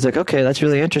 So she's like, okay, that's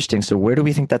really interesting. So where do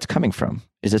we think that's coming from?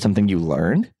 Is it something you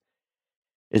learned?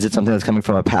 Is it something that's coming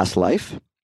from a past life?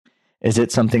 Is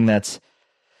it something that's,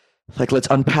 like, let's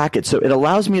unpack it. So it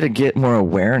allows me to get more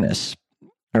awareness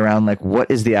around, like,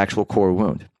 what is the actual core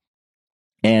wound?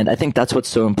 And I think that's what's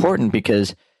so important,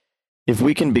 because if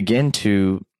we can begin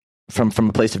to, from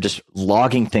a place of just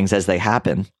logging things as they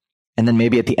happen, and then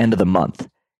maybe at the end of the month,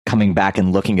 coming back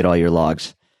and looking at all your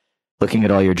logs, looking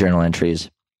at all your journal entries,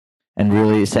 and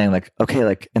really saying like, okay,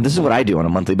 like, and this is what I do on a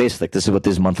monthly basis. Like, this is what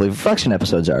these monthly reflection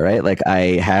episodes are, right? Like,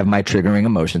 I have my triggering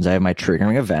emotions, I have my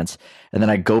triggering events, and then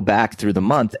I go back through the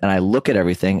month and I look at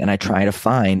everything and I try to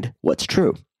find what's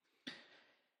true.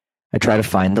 I try to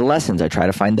find the lessons. I try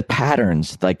to find the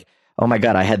patterns. Like, oh my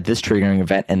God, I had this triggering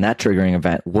event and that triggering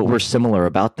event. What were similar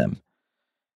about them?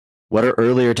 What are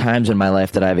earlier times in my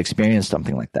life that I've experienced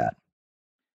something like that?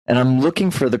 And I'm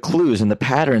looking for the clues and the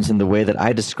patterns in the way that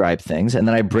I describe things. And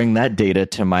then I bring that data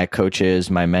to my coaches,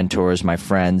 my mentors, my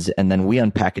friends, and then we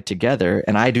unpack it together.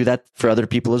 And I do that for other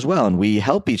people as well. And we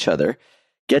help each other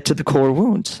get to the core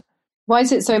wounds. Why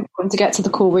is it so important to get to the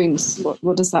core wounds?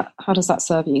 How does that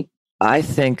serve you? I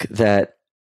think that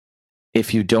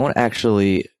if you don't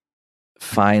actually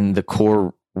find the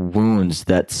core wounds,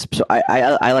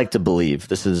 I like to believe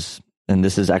this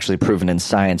is actually proven in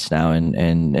science now,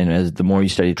 and as the more you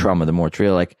study trauma, the more it's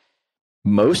real. Like,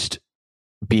 most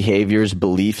behaviors,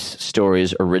 beliefs,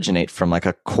 stories originate from like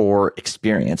a core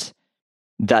experience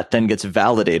that then gets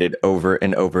validated over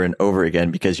and over and over again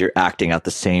because you're acting out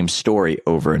the same story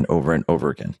over and over and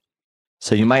over again.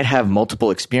 So you might have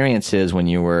multiple experiences when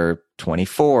you were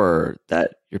 24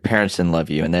 that your parents didn't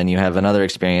love you, and then you have another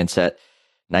experience at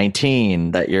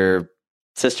 19 that your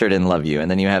sister didn't love you, and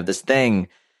then you have this thing.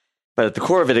 But at the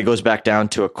core of it, it goes back down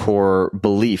to a core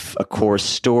belief, a core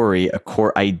story, a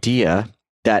core idea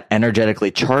that energetically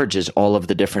charges all of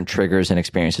the different triggers and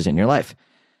experiences in your life.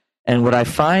 And what I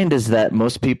find is that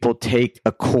most people take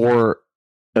a core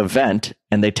event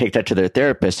and they take that to their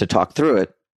therapist to talk through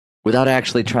it without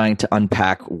actually trying to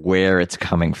unpack where it's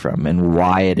coming from and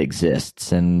why it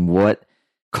exists and what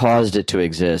caused it to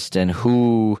exist and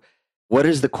what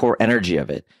is the core energy of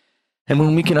it. And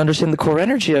when we can understand the core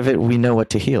energy of it, we know what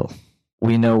to heal.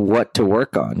 We know what to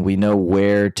work on. We know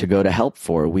where to go to help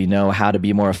for. We know how to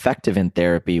be more effective in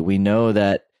therapy. We know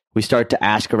that we start to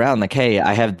ask around like, hey,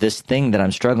 I have this thing that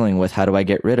I'm struggling with. How do I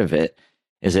get rid of it?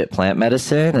 Is it plant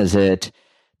medicine? Is it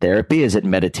therapy? Is it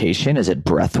meditation? Is it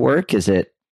breath work?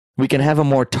 We can have a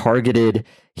more targeted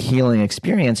healing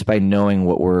experience by knowing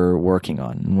what we're working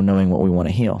on and knowing what we want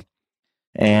to heal.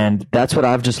 And that's what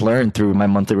I've just learned through my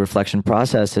monthly reflection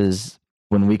process is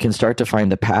when we can start to find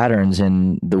the patterns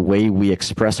in the way we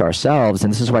express ourselves.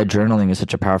 And this is why journaling is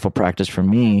such a powerful practice for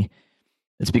me.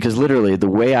 It's because literally the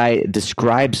way I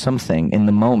describe something in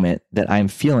the moment that I'm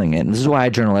feeling it, and this is why I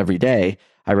journal every day,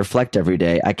 I reflect every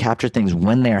day, I capture things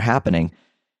when they're happening.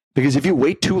 Because if you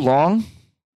wait too long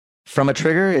from a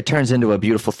trigger, it turns into a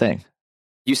beautiful thing.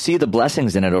 You see the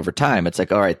blessings in it over time. It's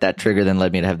like, all right, that trigger then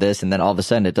led me to have this. And then all of a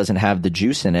sudden it doesn't have the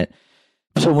juice in it.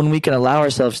 So when we can allow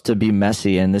ourselves to be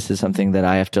messy, and this is something that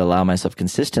I have to allow myself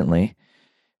consistently,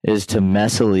 is to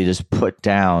messily just put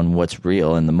down what's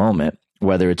real in the moment,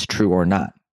 whether it's true or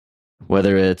not,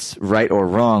 whether it's right or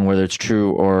wrong, whether it's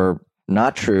true or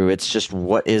not true. It's just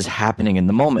what is happening in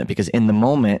the moment, because in the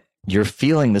moment, you're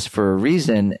feeling this for a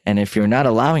reason. And if you're not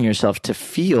allowing yourself to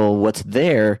feel what's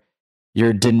there,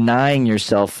 you're denying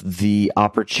yourself the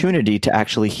opportunity to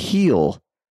actually heal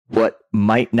what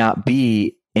might not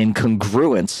be in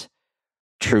congruence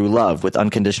true love with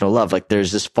unconditional love. Like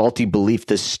there's this faulty belief,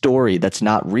 this story that's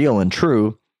not real and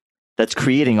true, that's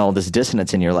creating all this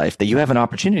dissonance in your life that you have an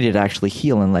opportunity to actually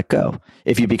heal and let go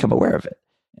if you become aware of it.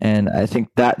 And I think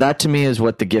that to me is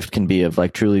what the gift can be of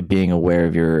like truly being aware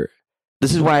of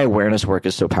this is why awareness work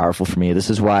is so powerful for me. This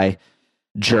is why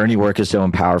journey work is so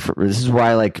powerful. This is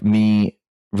why like me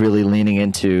really leaning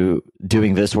into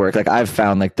doing this work. Like I've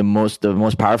found like the most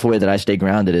powerful way that I stay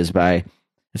grounded is by,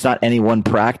 it's not any one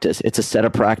practice. It's a set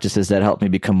of practices that help me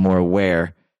become more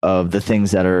aware of the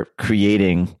things that are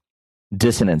creating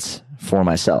dissonance for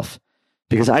myself.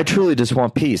 Because I truly just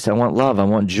want peace. I want love. I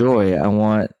want joy. I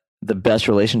want the best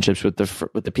relationships with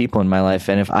the people in my life.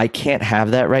 And if I can't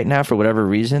have that right now for whatever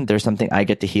reason, there's something I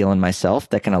get to heal in myself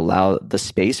that can allow the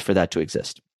space for that to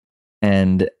exist.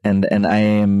 And I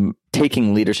am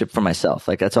taking leadership for myself.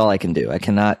 Like that's all I can do. I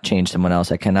cannot change someone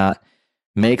else. I cannot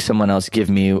make someone else give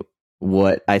me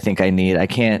what I think I need. I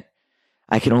can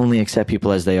only accept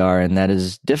people as they are. And that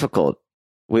is difficult.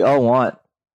 We all want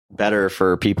better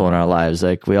for people in our lives.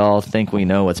 Like we all think we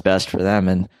know what's best for them.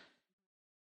 And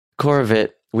core of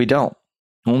it, we don't.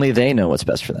 Only they know what's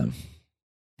best for them.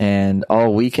 And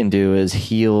all we can do is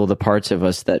heal the parts of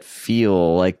us that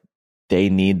feel like they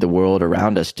need the world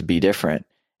around us to be different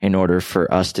in order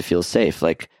for us to feel safe.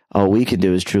 Like all we can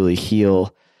do is truly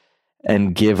heal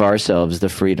and give ourselves the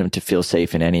freedom to feel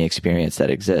safe in any experience that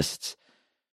exists.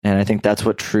 And I think that's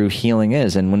what true healing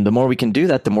is. And the more we can do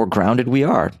that, the more grounded we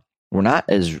are. We're not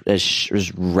as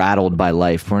rattled by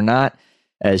life. We're not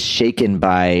as shaken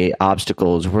by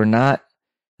obstacles. We're not,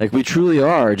 like we truly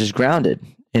are just grounded.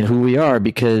 in who we are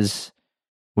because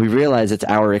we realize it's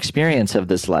our experience of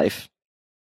this life.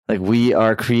 Like we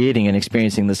are creating and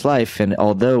experiencing this life. And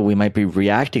although we might be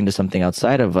reacting to something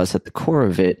outside of us, at the core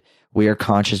of it, we are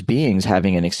conscious beings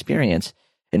having an experience.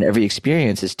 And every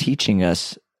experience is teaching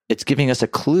us, it's giving us a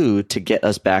clue to get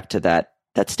us back to that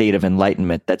state of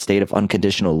enlightenment, that state of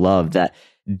unconditional love, that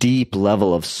deep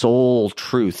level of soul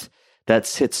truth that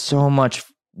sits so much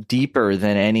deeper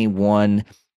than any one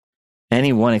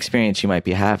experience you might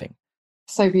be having.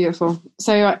 So beautiful.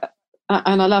 So,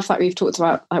 and I love that we've talked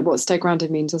about like what stay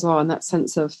grounded means as well, and that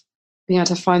sense of being able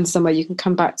to find somewhere you can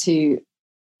come back to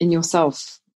in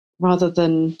yourself rather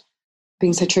than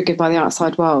being so triggered by the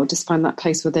outside world. Just find that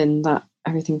place within that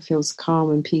everything feels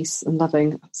calm and peace and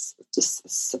loving. It's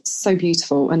just so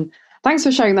beautiful. And thanks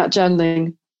for sharing that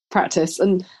journaling practice.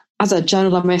 And as a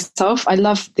journaler myself, I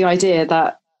love the idea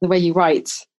that the way you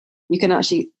write, you can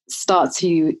actually start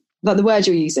to, like the words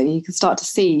you're using, you can start to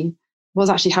see what's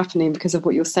actually happening because of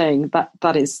what you're saying.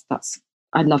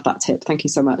 I love that tip. Thank you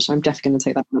so much. I'm definitely going to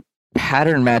take that one.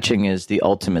 Pattern matching is the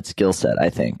ultimate skill set, I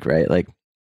think, right? Like,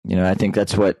 I think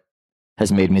that's what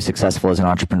has made me successful as an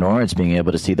entrepreneur. It's being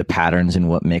able to see the patterns in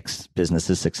what makes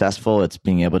businesses successful. It's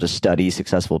being able to study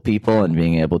successful people and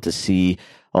being able to see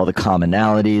all the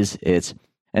commonalities.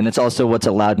 And it's also what's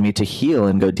allowed me to heal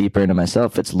and go deeper into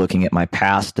myself. It's looking at my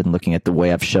past and looking at the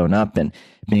way I've shown up and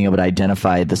being able to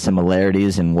identify the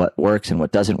similarities in what works and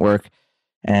what doesn't work.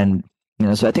 And,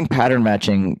 so I think pattern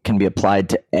matching can be applied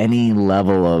to any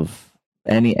level of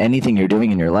anything you're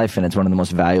doing in your life. And it's one of the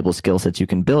most valuable skill sets you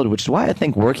can build, which is why I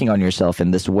think working on yourself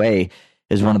in this way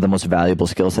is one of the most valuable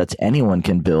skill sets anyone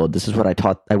can build. This is what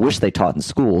I wish they taught in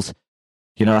schools,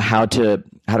 how to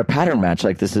pattern match.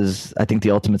 Like this is, I think, the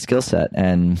ultimate skill set.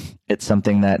 And it's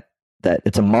something that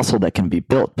it's a muscle that can be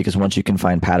built because once you can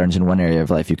find patterns in one area of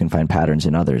life, you can find patterns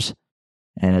in others.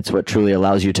 And it's what truly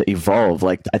allows you to evolve.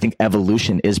 Like I think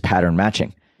evolution is pattern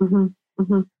matching. Mm-hmm.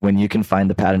 Mm-hmm. When you can find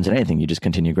the patterns in anything, you just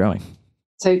continue growing.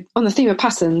 So on the theme of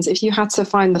patterns, if you had to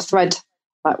find the thread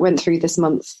that went through this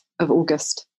month of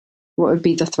August, what would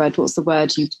be the thread? What's the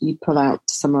word you'd pull out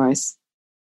to summarize?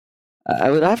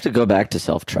 I would have to go back to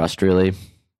self-trust, really.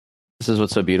 This is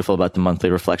what's so beautiful about the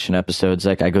monthly reflection episodes.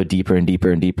 Like I go deeper and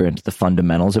deeper and deeper into the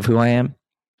fundamentals of who I am.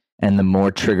 And the more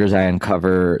triggers I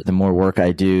uncover, the more work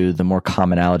I do, the more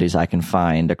commonalities I can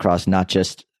find across not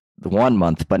just the 1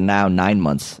 month, but now 9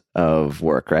 months of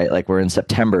work, right? Like we're in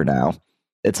September now.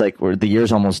 It's like the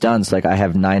year's almost done. So like I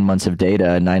have 9 months of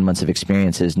data, 9 months of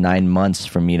experiences, 9 months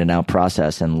for me to now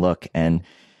process and look and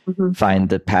find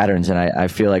the patterns. And I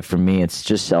feel like for me, it's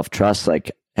just self-trust.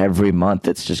 Like every month,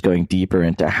 it's just going deeper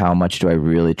into how much do I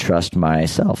really trust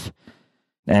myself?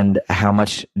 And how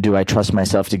much do I trust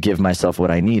myself to give myself what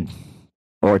I need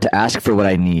or to ask for what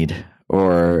I need?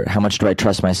 Or how much do I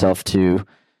trust myself to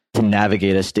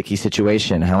navigate a sticky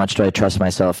situation? How much do I trust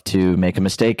myself to make a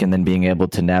mistake and then being able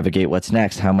to navigate what's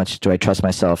next? How much do I trust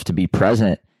myself to be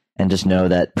present and just know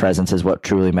that presence is what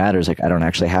truly matters? Like I don't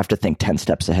actually have to think 10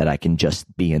 steps ahead. I can just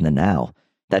be in the now.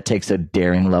 That takes a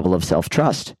daring level of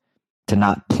self-trust to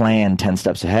not plan 10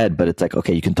 steps ahead, but it's like,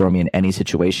 okay, you can throw me in any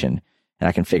situation and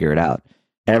I can figure it out.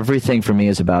 Everything for me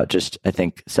is about just, I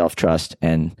think, self-trust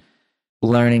and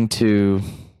learning to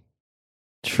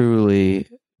truly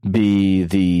be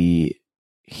the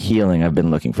healing I've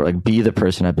been looking for, like be the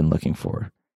person I've been looking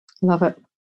for. Love it.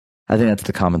 I think that's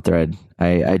the common thread.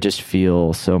 I just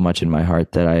feel so much in my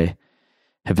heart that I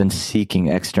have been seeking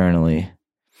externally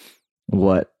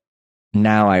what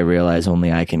now I realize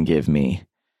only I can give me.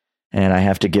 And I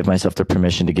have to give myself the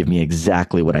permission to give me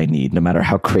exactly what I need, no matter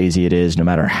how crazy it is, no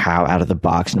matter how out of the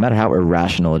box, no matter how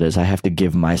irrational it is. I have to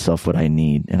give myself what I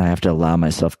need, and I have to allow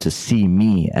myself to see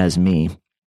me as me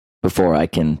before I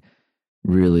can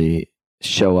really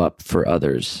show up for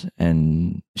others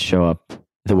and show up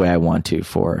the way I want to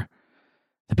for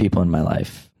the people in my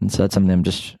life. And so that's something I'm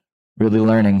just really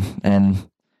learning. And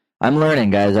I'm learning,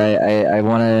 guys. I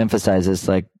want to emphasize this.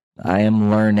 Like, I am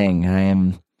learning. I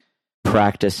am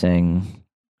practicing.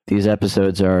 These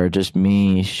episodes are just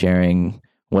me sharing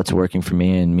what's working for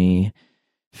me and me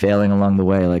failing along the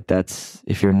way. Like that's,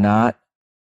 if you're not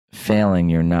failing,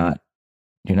 you're not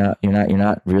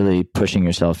really pushing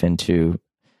yourself into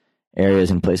areas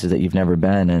and places that you've never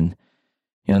been. And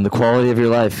the quality of your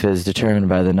life is determined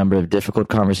by the number of difficult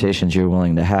conversations you're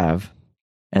willing to have.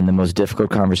 And the most difficult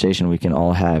conversation we can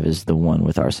all have is the one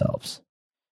with ourselves.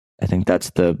 I think that's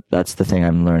the thing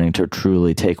I'm learning to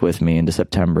truly take with me into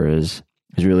September is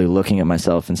really looking at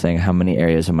myself and saying, how many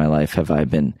areas of my life have I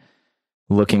been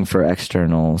looking for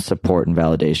external support and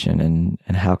validation,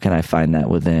 and how can I find that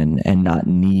within and not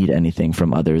need anything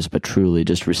from others, but truly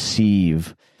just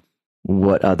receive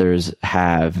what others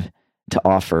have to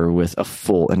offer with a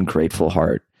full and grateful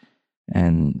heart.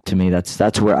 And to me,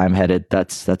 that's where I'm headed.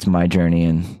 That's my journey.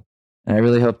 And I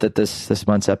really hope that this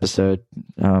month's episode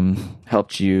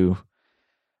helped you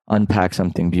unpack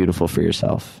something beautiful for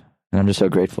yourself. And I'm just so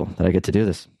grateful that I get to do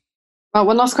this. Well,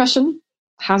 one last question.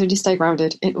 How did you stay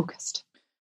grounded in August?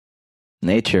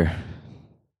 Nature.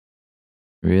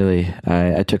 Really.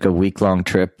 I took a week-long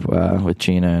trip with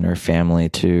Gina and her family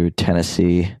to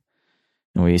Tennessee.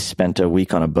 And we spent a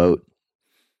week on a boat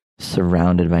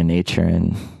surrounded by nature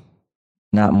and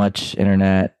not much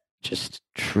internet, just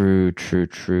true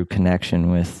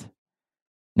connection with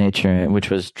nature, which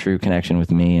was true connection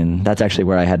with me. And that's actually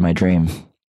where I had my dream.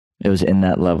 It was in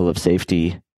that level of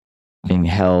safety, being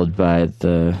held by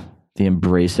the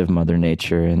embrace of Mother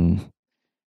Nature and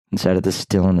inside of the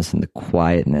stillness and the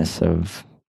quietness of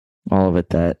all of it,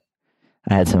 that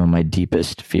I had some of my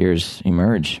deepest fears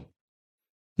emerge.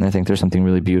 And I think there's something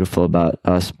really beautiful about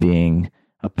us being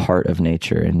a part of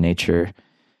nature and nature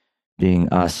being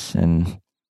us. And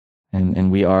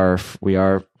we are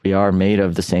made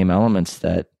of the same elements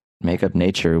that make up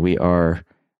nature. We are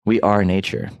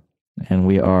nature, and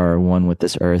we are one with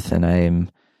this earth.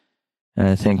 And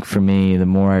I think for me, the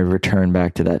more I return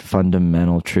back to that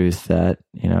fundamental truth that,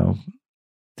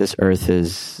 this earth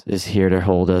is here to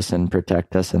hold us and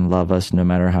protect us and love us no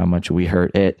matter how much we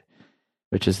hurt it,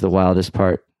 which is the wildest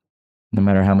part. No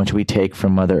matter how much we take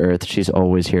from Mother Earth, she's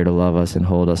always here to love us and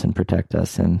hold us and protect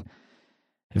us. And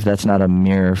if that's not a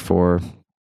mirror for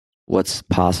what's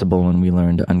possible when we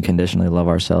learn to unconditionally love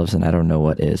ourselves, then I don't know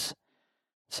what is.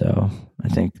 So I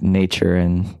think nature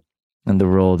and the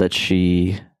role that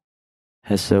she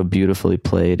has so beautifully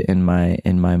played in my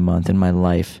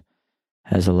life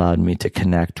has allowed me to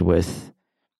connect with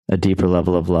a deeper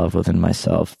level of love within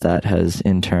myself that has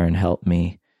in turn helped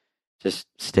me just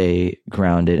stay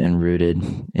grounded and rooted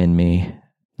in me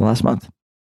the last month.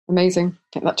 Amazing.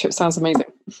 That trip sounds amazing.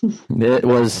 It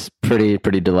was pretty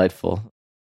delightful.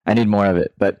 I need more of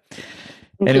it. But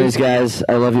anyways, guys,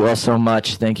 I love you all so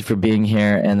much. Thank you for being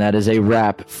here. And that is a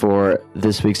wrap for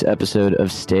this week's episode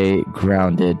of Stay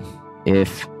Grounded.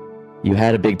 If you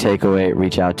had a big takeaway,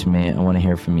 reach out to me. I want to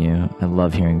hear from you. I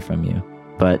love hearing from you.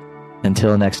 But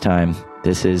until next time,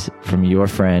 this is from your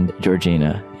friend,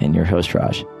 Georgina, and your host,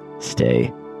 Raj.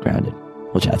 Stay grounded.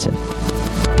 We'll chat soon.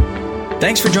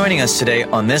 Thanks for joining us today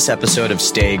on this episode of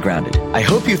Stay Grounded. I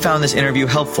hope you found this interview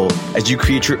helpful as you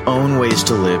create your own ways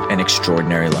to live an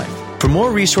extraordinary life. For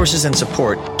more resources and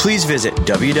support, please visit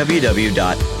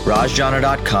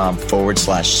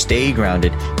www.rajjana.com/Stay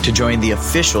Grounded to join the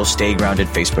official Stay Grounded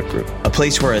Facebook group, a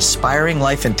place where aspiring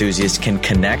life enthusiasts can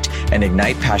connect and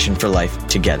ignite passion for life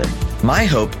together. My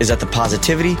hope is that the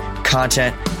positivity,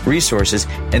 content, resources,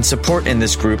 and support in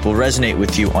this group will resonate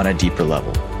with you on a deeper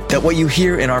level. That what you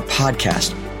hear in our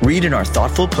podcast, read in our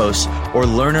thoughtful posts, or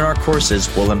learn in our courses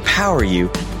will empower you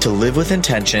to live with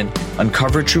intention,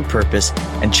 uncover true purpose,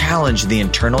 and challenge the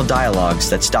internal dialogues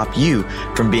that stop you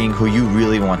from being who you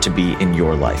really want to be in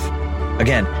your life.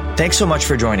 Again, thanks so much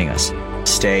for joining us.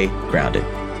 Stay grounded.